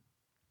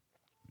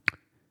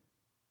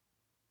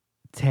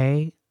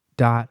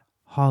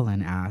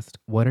Tay.Holland asked,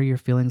 what are your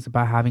feelings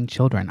about having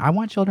children? I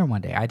want children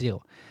one day. I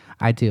do.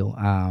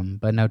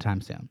 But no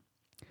time soon.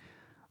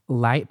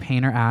 Light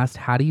Painter asked,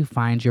 how do you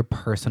find your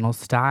personal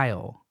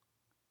style?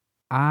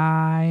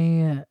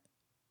 I'm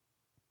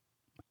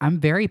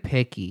very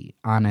picky,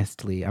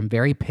 honestly. I'm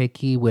very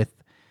picky with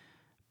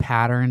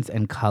patterns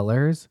and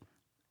colors.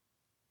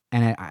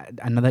 And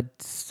I know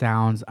that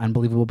sounds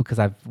unbelievable because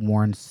I've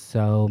worn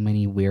so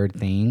many weird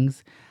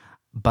things.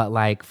 But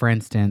like, for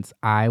instance,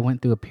 I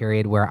went through a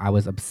period where I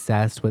was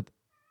obsessed with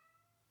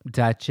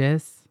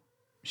Duchess.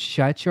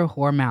 Shut your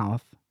whore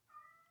mouth.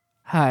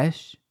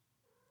 Hush.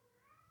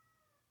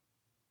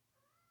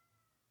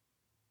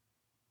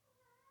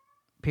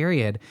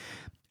 Period.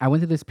 I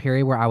went through this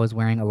period where I was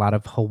wearing a lot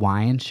of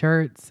Hawaiian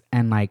shirts,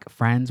 and like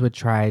friends would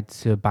try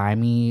to buy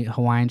me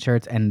Hawaiian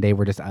shirts and they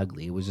were just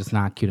ugly. It was just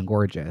not cute and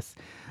gorgeous.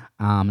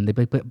 And they'd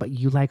be like, but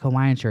you like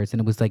Hawaiian shirts. And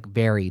it was like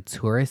very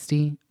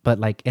touristy, but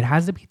like it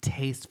has to be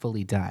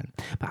tastefully done.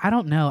 But I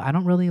don't know. I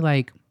don't really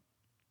like,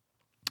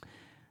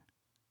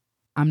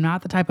 I'm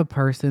not the type of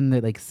person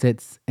that like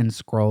sits and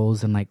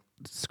scrolls and like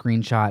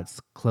screenshots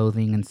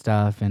clothing and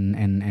stuff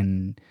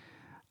and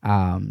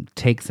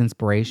takes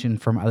inspiration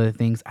from other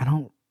things. I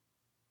don't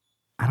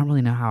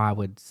really know how I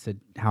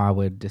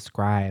would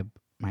describe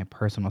my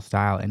personal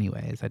style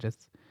anyways. A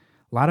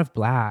lot of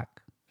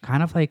black,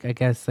 kind of like, I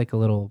guess like a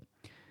little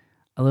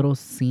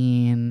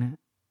scene-ish,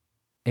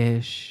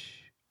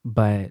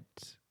 but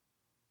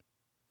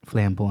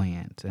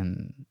flamboyant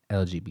and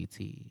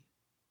LGBT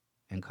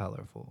and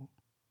colorful,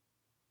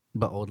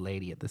 but old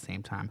lady at the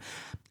same time.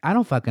 I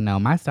don't fucking know.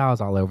 My style's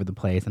all over the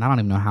place, and I don't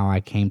even know how I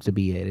came to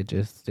be it.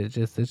 It's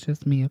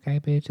just me, okay,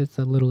 bitch? It's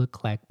a little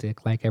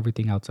eclectic, like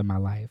everything else in my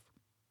life.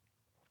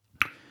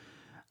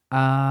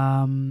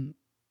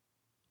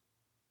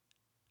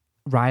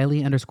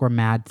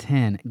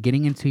 Riley_Mad10,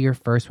 getting into your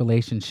first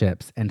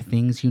relationships and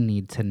things you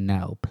need to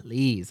know,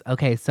 please.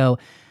 Okay, so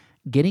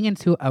getting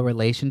into a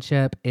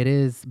relationship, it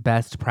is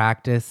best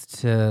practice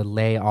to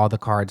lay all the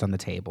cards on the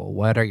table.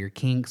 What are your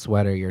kinks?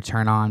 What are your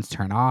turn-ons,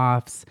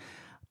 turn-offs?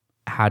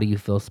 How do you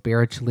feel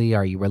spiritually?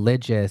 Are you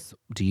religious?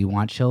 Do you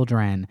want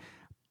children?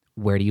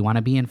 Where do you want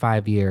to be in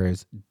 5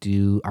 years?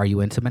 Are you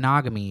into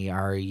monogamy?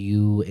 Are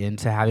you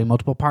into having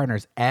multiple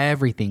partners?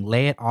 Everything.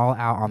 Lay it all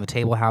out on the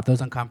table. Have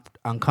those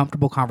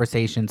uncomfortable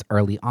conversations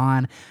early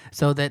on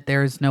so that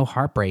there's no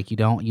heartbreak. You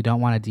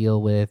don't want to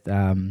deal with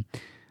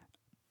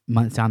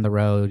months down the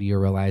road you're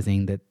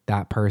realizing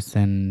that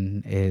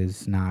person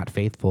is not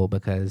faithful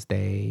because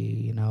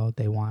they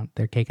want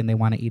their cake and they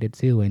want to eat it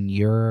too, and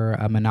you're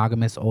a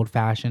monogamous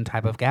old-fashioned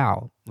type of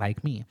gal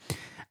like me.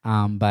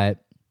 But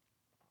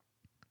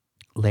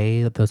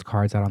lay those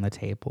cards out on the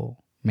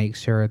table. Make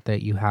sure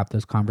that you have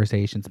those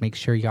conversations. Make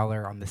sure y'all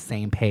are on the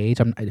same page.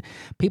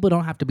 People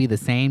don't have to be the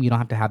same. You don't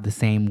have to have the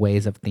same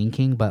ways of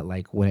thinking. But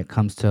like when it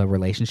comes to a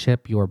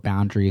relationship, your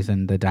boundaries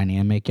and the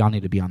dynamic, y'all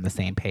need to be on the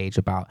same page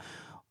about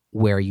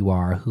where you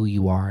are, who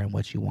you are, and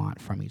what you want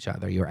from each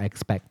other. Your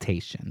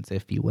expectations,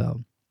 if you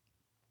will.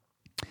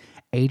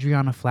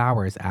 Adriana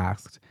Flowers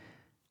asked,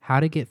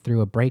 how to get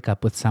through a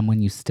breakup with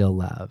someone you still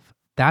love.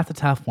 That's a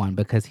tough one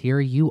because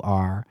here you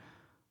are,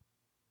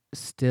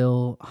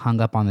 still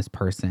hung up on this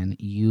person.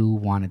 You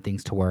wanted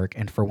things to work,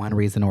 and for one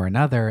reason or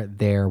another,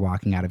 they're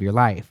walking out of your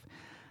life.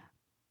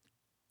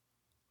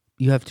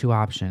 You have two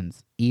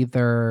options.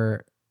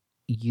 Either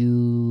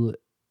you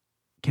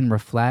can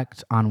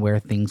reflect on where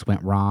things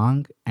went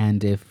wrong,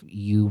 and if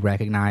you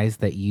recognize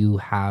that you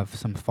have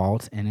some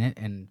fault in it,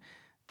 and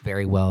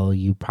very well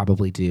you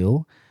probably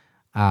do,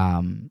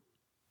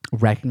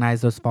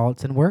 recognize those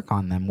faults and work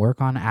on them.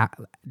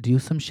 Do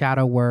some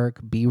shadow work.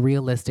 Be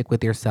realistic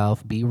with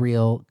yourself. Be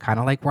real. Kind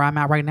of like where I'm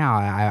at right now.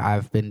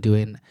 I've been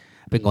going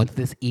through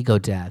this ego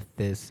death.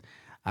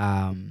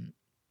 I've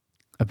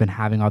been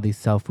having all these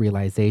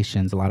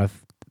self-realizations, a lot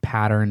of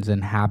patterns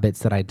and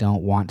habits that I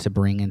don't want to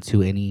bring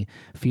into any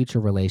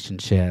future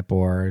relationship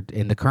or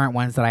in the current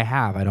ones that I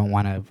have. I don't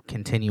want to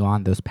continue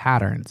on those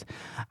patterns.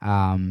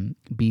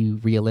 Be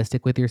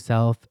realistic with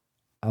yourself.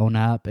 Own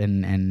up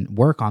and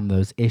work on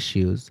those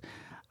issues.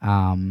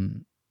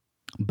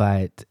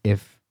 But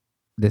if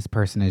this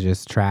person is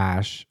just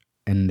trash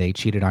and they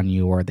cheated on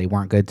you or they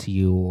weren't good to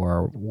you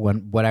or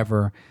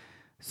whatever,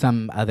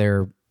 some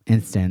other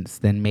instance,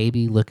 then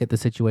maybe look at the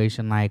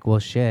situation like, well,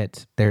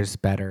 shit, there's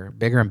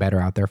bigger and better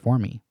out there for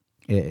me.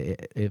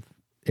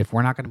 If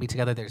we're not going to be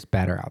together, there's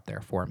better out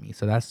there for me.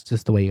 So that's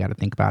just the way you got to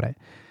think about it.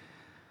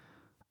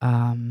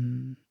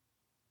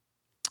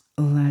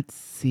 Let's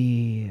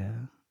see.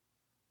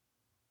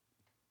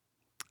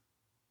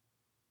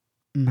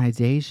 My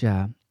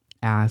Deja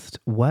asked,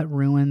 what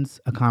ruins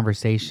a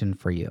conversation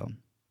for you?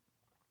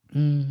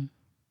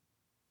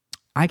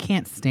 I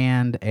can't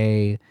stand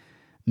a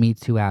Me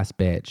Too ass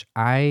bitch.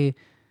 I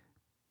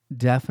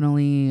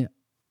definitely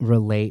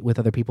relate with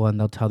other people and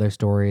they'll tell their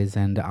stories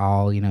and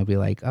I'll, be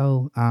like,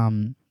 oh,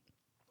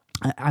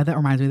 That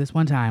reminds me of this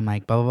one time,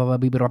 like blah blah blah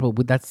blah blah. Blah,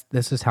 blah.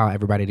 That's just how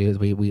everybody does.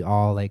 We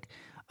all like,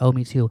 oh,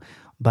 me too.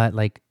 But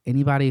like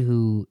anybody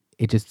who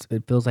it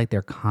feels like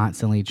they're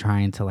constantly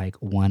trying to like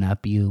one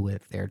up you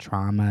with their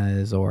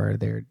traumas or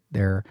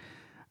their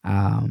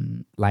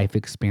life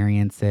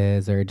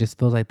experiences, or it just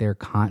feels like they're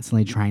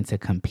constantly trying to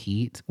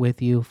compete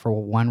with you for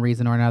one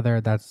reason or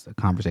another. That's a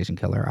conversation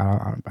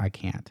killer. I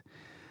can't.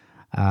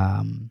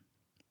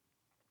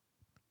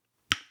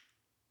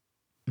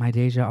 My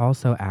Deja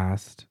also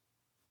asked,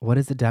 what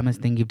is the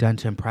dumbest thing you've done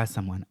to impress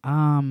someone?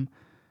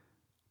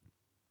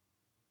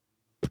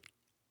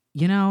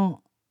 You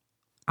know,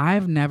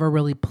 I've never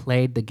really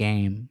played the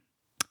game.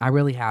 I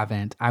really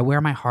haven't. I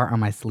wear my heart on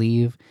my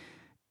sleeve.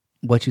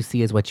 What you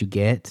see is what you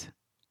get.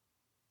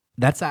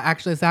 It's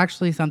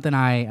actually something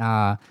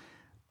I,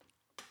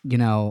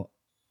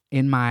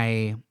 in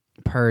my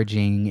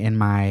purging, in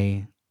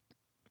my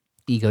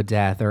ego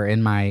death, or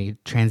in my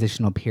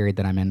transitional period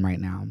that I'm in right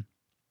now,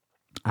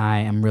 I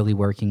am really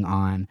working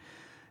on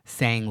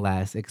saying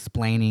less,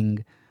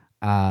 explaining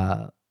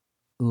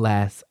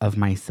less of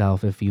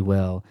myself, if you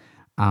will,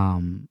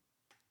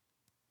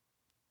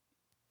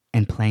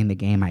 and playing the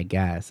game, I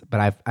guess.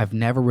 But I've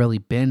never really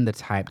been the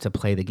type to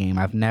play the game.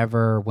 I've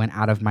never went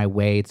out of my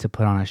way to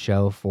put on a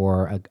show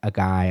for a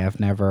guy.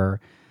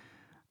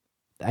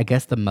 I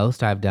guess the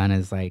most I've done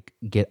is like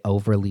get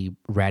overly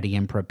ready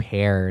and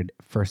prepared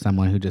for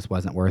someone who just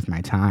wasn't worth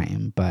my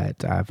time.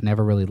 But I've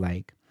never really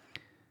like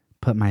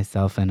put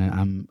myself in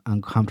an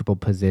uncomfortable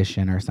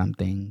position or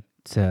something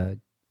to,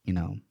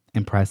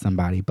 impress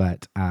somebody.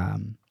 But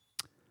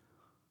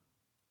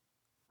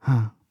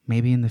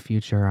maybe in the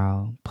future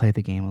I'll play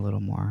the game a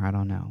little more. I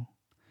don't know.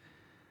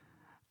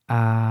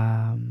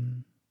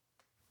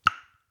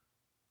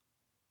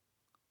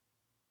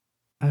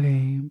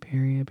 Okay,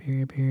 period.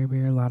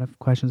 A lot of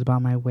questions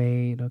about my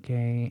weight.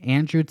 Okay.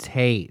 Andrew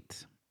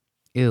Tate.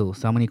 Ew,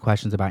 so many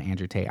questions about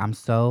Andrew Tate. I'm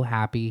so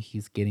happy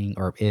he's getting,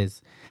 or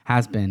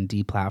has been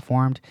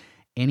deplatformed.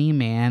 Any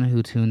man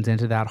who tunes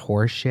into that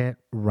horse shit,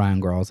 run,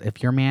 girls.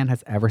 If your man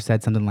has ever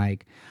said something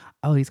like,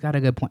 oh, he's got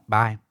a good point,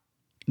 bye.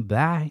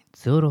 Bye.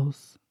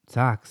 Toodles.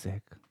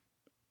 Toxic.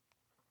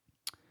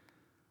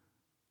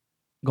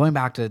 Going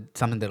back to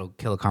something that'll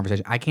kill a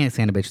conversation. I can't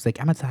stand a bitch. She's like,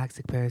 I'm a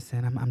toxic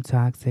person. I'm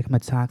toxic. I'm a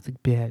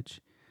toxic bitch.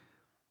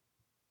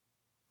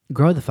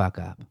 Grow the fuck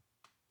up.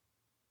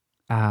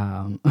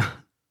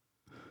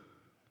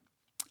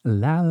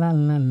 La la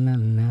la la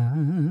la.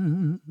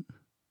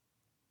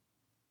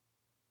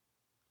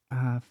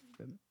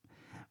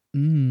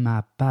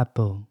 My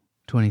papo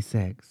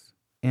 26.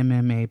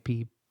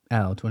 MMAPL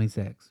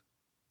 26.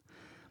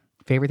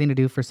 Favorite thing to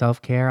do for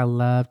self-care? I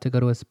love to go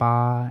to a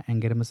spa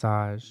and get a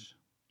massage.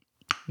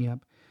 Yep.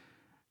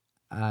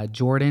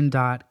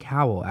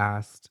 Jordan.Cowell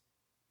asked,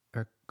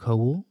 or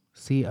Cowell,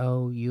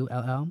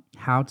 Coull,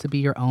 how to be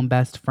your own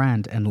best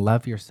friend and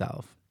love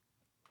yourself.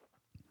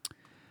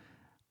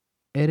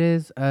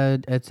 It's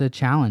a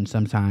challenge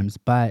sometimes,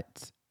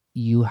 but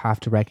you have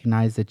to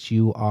recognize that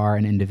you are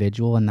an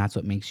individual, and that's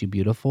what makes you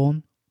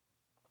beautiful.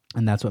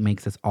 And that's what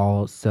makes us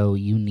all so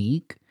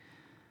unique.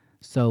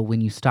 So when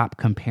you stop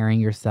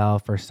comparing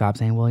yourself or stop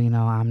saying, well,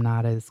 I'm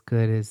not as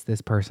good as this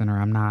person, or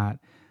I'm not,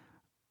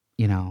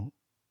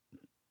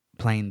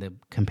 playing the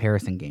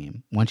comparison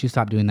game. Once you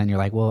stop doing that, and you're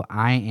like, well,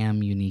 I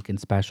am unique and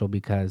special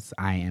because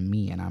I am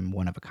me and I'm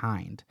one of a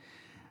kind.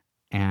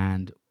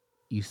 And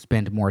you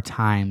spend more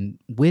time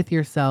with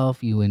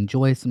yourself, you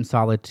enjoy some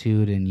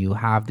solitude, and you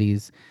have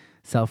these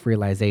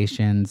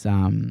self-realizations,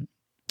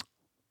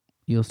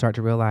 you'll start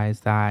to realize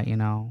that,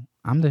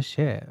 I'm the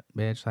shit,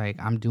 bitch.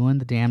 Like, I'm doing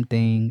the damn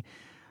thing.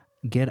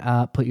 Get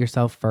up, put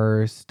yourself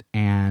first,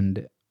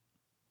 and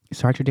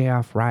start your day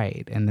off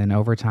right. And then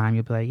over time,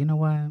 you'll be like, you know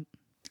what?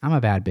 I'm a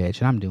bad bitch,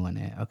 and I'm doing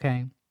it,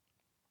 okay?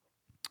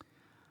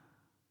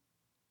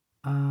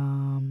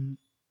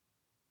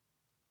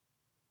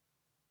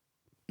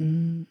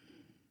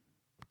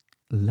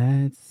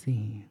 Let's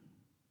see.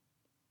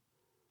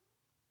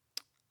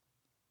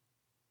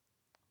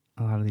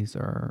 A lot of these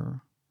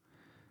are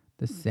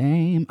the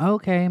same.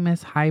 Okay,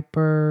 Miss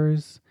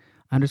Hypers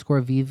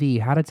 _VV.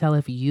 How to tell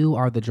if you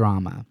are the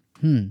drama.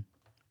 We're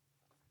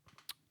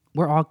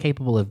all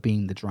capable of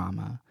being the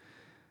drama.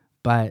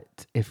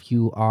 But if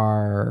you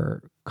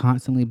are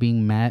constantly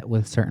being met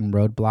with certain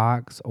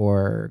roadblocks,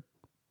 or,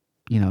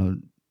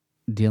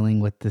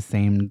 dealing with the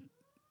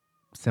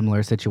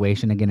similar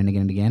situation again and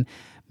again and again,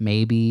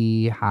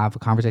 maybe have a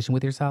conversation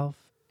with yourself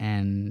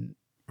and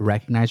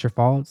recognize your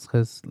faults,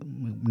 because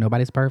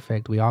nobody's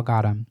perfect. We all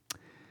got them.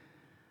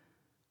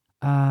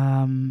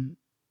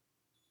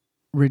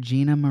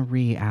 Regina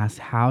Marie asked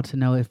how to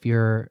know if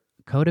you're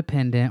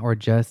codependent or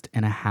just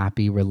in a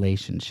happy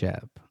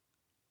relationship.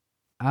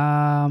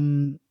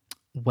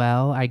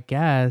 Well, I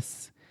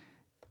guess,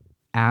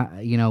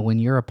 when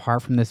you're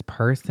apart from this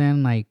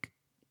person, like,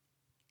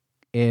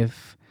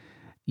 if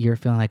you're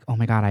feeling like, oh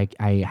my God,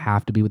 I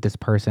have to be with this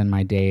person,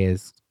 my day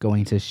is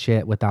going to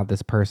shit without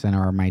this person,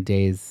 or my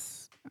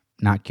day's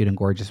not cute and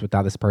gorgeous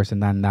without this person,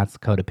 then that's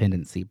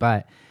codependency.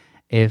 But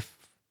if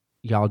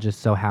y'all just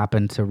so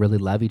happen to really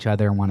love each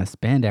other and want to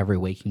spend every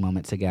waking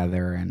moment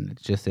together, and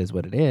it just is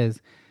what it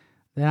is,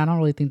 then I don't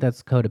really think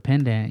that's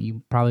codependent.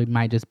 You probably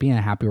might just be in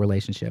a happy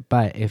relationship.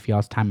 But if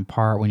y'all's time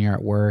apart when you're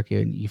at work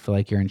and you feel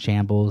like you're in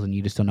shambles and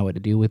you just don't know what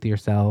to do with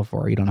yourself,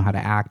 or you don't know how to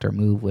act or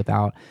move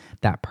without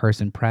that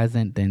person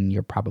present, then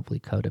you're probably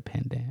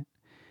codependent.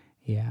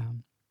 Yeah.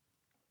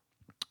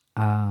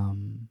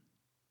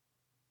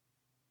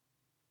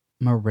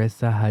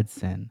 Marissa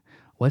Hudson,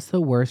 what's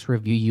the worst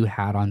review you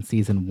had on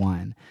season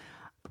 1?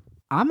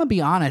 I'm going to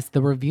be honest,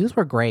 the reviews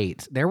were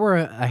great. There were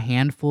a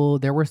handful.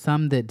 There were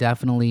some that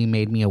definitely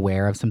made me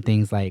aware of some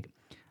things, like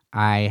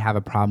I have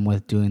a problem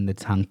with doing the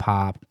tongue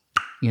pop,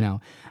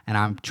 and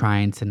I'm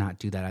trying to not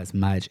do that as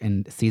much.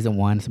 And season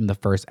 1, some of the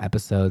first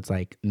episodes,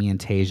 like me and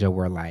Tasia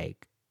were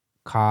like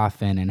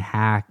coughing and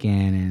hacking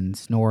and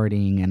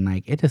snorting, and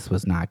like it just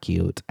was not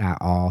cute at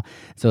all.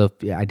 So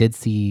I did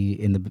see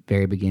in the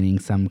very beginning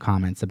some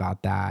comments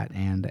about that,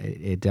 and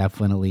it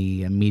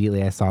definitely,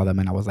 immediately I saw them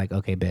and I was like,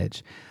 okay,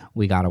 bitch,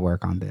 we got to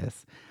work on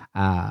this.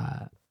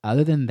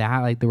 Other than that,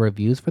 like the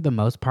reviews for the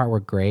most part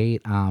were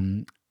great.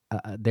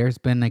 There's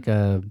been like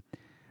a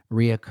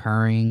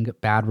reoccurring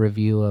bad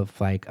review of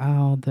like,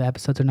 oh, the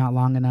episodes are not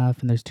long enough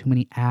and there's too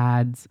many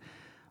ads.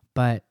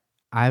 But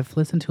I've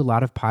listened to a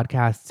lot of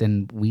podcasts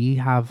and we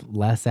have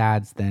less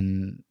ads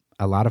than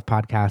a lot of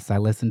podcasts I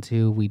listen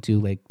to. We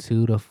do like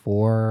 2 to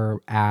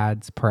 4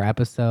 ads per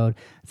episode.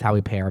 It's how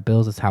we pay our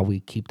bills. It's how we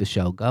keep the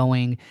show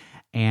going.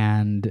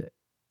 And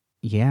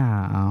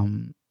yeah,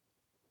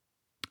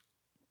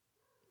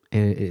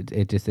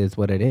 it just is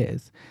what it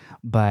is.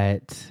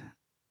 But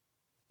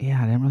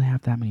yeah, I didn't really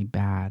have that many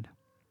bad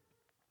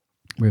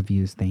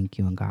reviews. Thank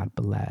you and God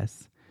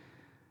bless.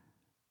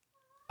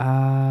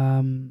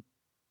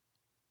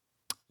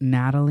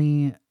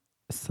 Natalie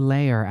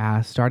Slayer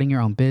asked, starting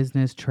your own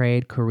business,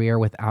 trade, career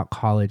without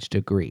college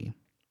degree.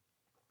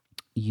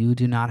 You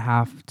do not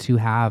have to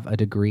have a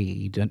degree.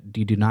 You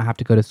do not have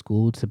to go to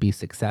school to be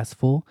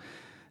successful.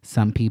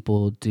 Some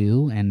people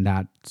do, and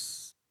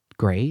that's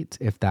great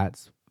if that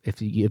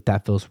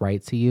feels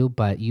right to you.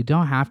 But you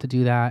don't have to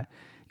do that.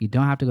 You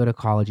don't have to go to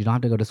college. You don't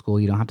have to go to school.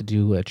 You don't have to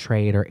do a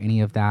trade or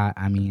any of that.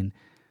 I mean,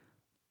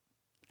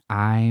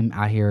 I'm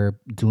out here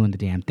doing the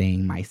damn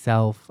thing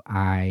myself.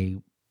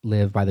 I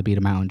live by the beat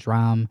of my own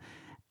drum,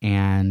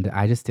 and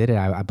I just did it.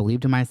 I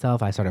believed in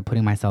myself. I started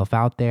putting myself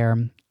out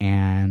there,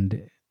 and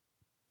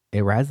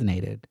it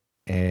resonated.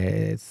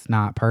 It's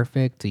not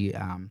perfect. It's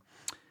a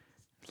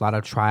lot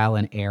of trial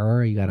and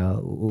error. You got to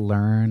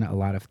learn a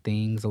lot of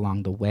things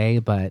along the way,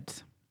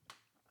 but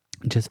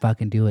just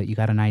fucking do it. You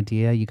got an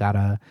idea. You got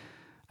a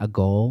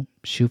goal.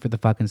 Shoot for the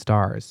fucking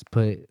stars.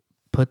 Put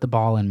the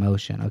ball in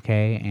motion,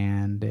 okay?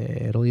 And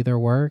it'll either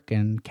work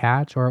and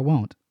catch or it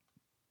won't.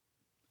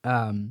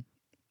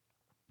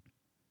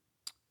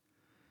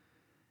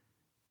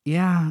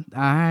 Yeah,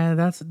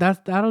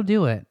 that'll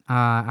do it.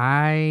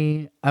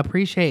 I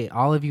appreciate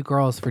all of you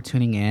girls for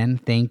tuning in.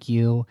 Thank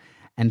you.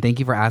 And thank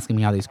you for asking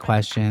me all these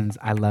questions.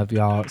 I love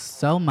y'all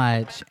so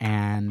much.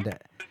 And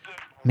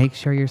make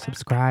sure you're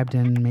subscribed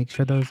and make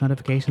sure those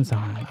notifications are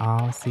on.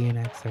 I'll see you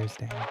next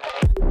Thursday.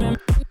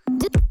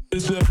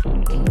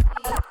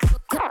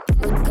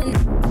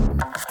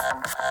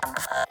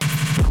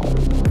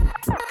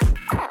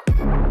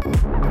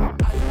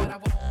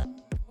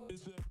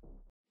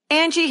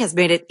 Angie has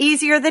made it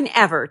easier than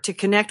ever to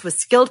connect with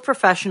skilled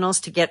professionals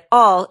to get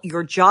all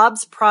your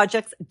jobs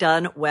projects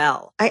done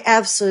well. I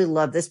absolutely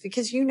love this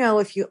because,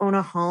 if you own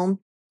a home,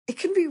 it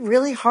can be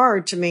really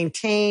hard to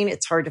maintain.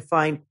 It's hard to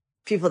find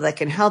people that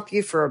can help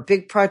you for a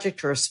big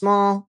project or a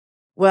small.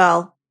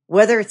 Well,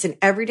 whether it's in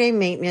everyday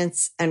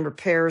maintenance and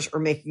repairs or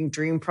making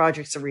dream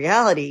projects a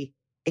reality,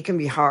 it can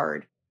be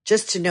hard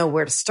just to know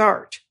where to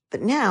start.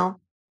 But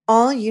now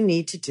all you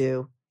need to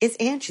do is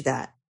Angie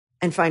that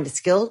and find a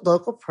skilled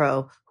local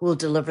pro who will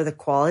deliver the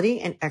quality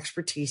and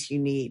expertise you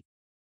need.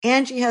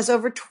 Angie has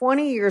over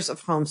 20 years of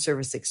home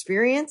service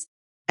experience,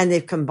 and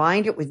they've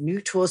combined it with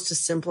new tools to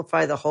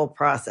simplify the whole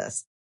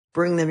process.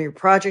 Bring them your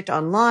project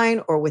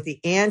online or with the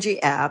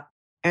Angie app,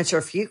 answer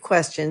a few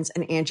questions,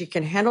 and Angie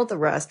can handle the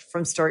rest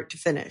from start to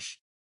finish.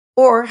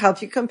 Or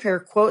help you compare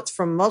quotes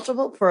from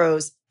multiple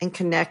pros and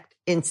connect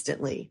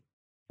instantly,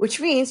 which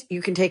means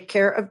you can take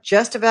care of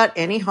just about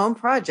any home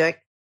project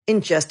in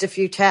just a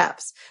few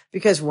taps.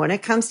 Because when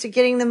it comes to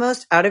getting the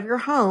most out of your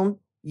home,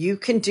 you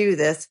can do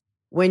this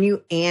when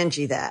you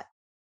Angie that.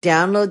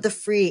 Download the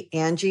free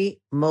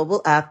Angie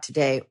mobile app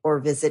today or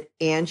visit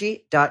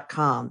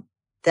Angie.com.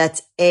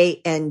 That's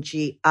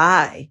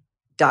ANGI.com.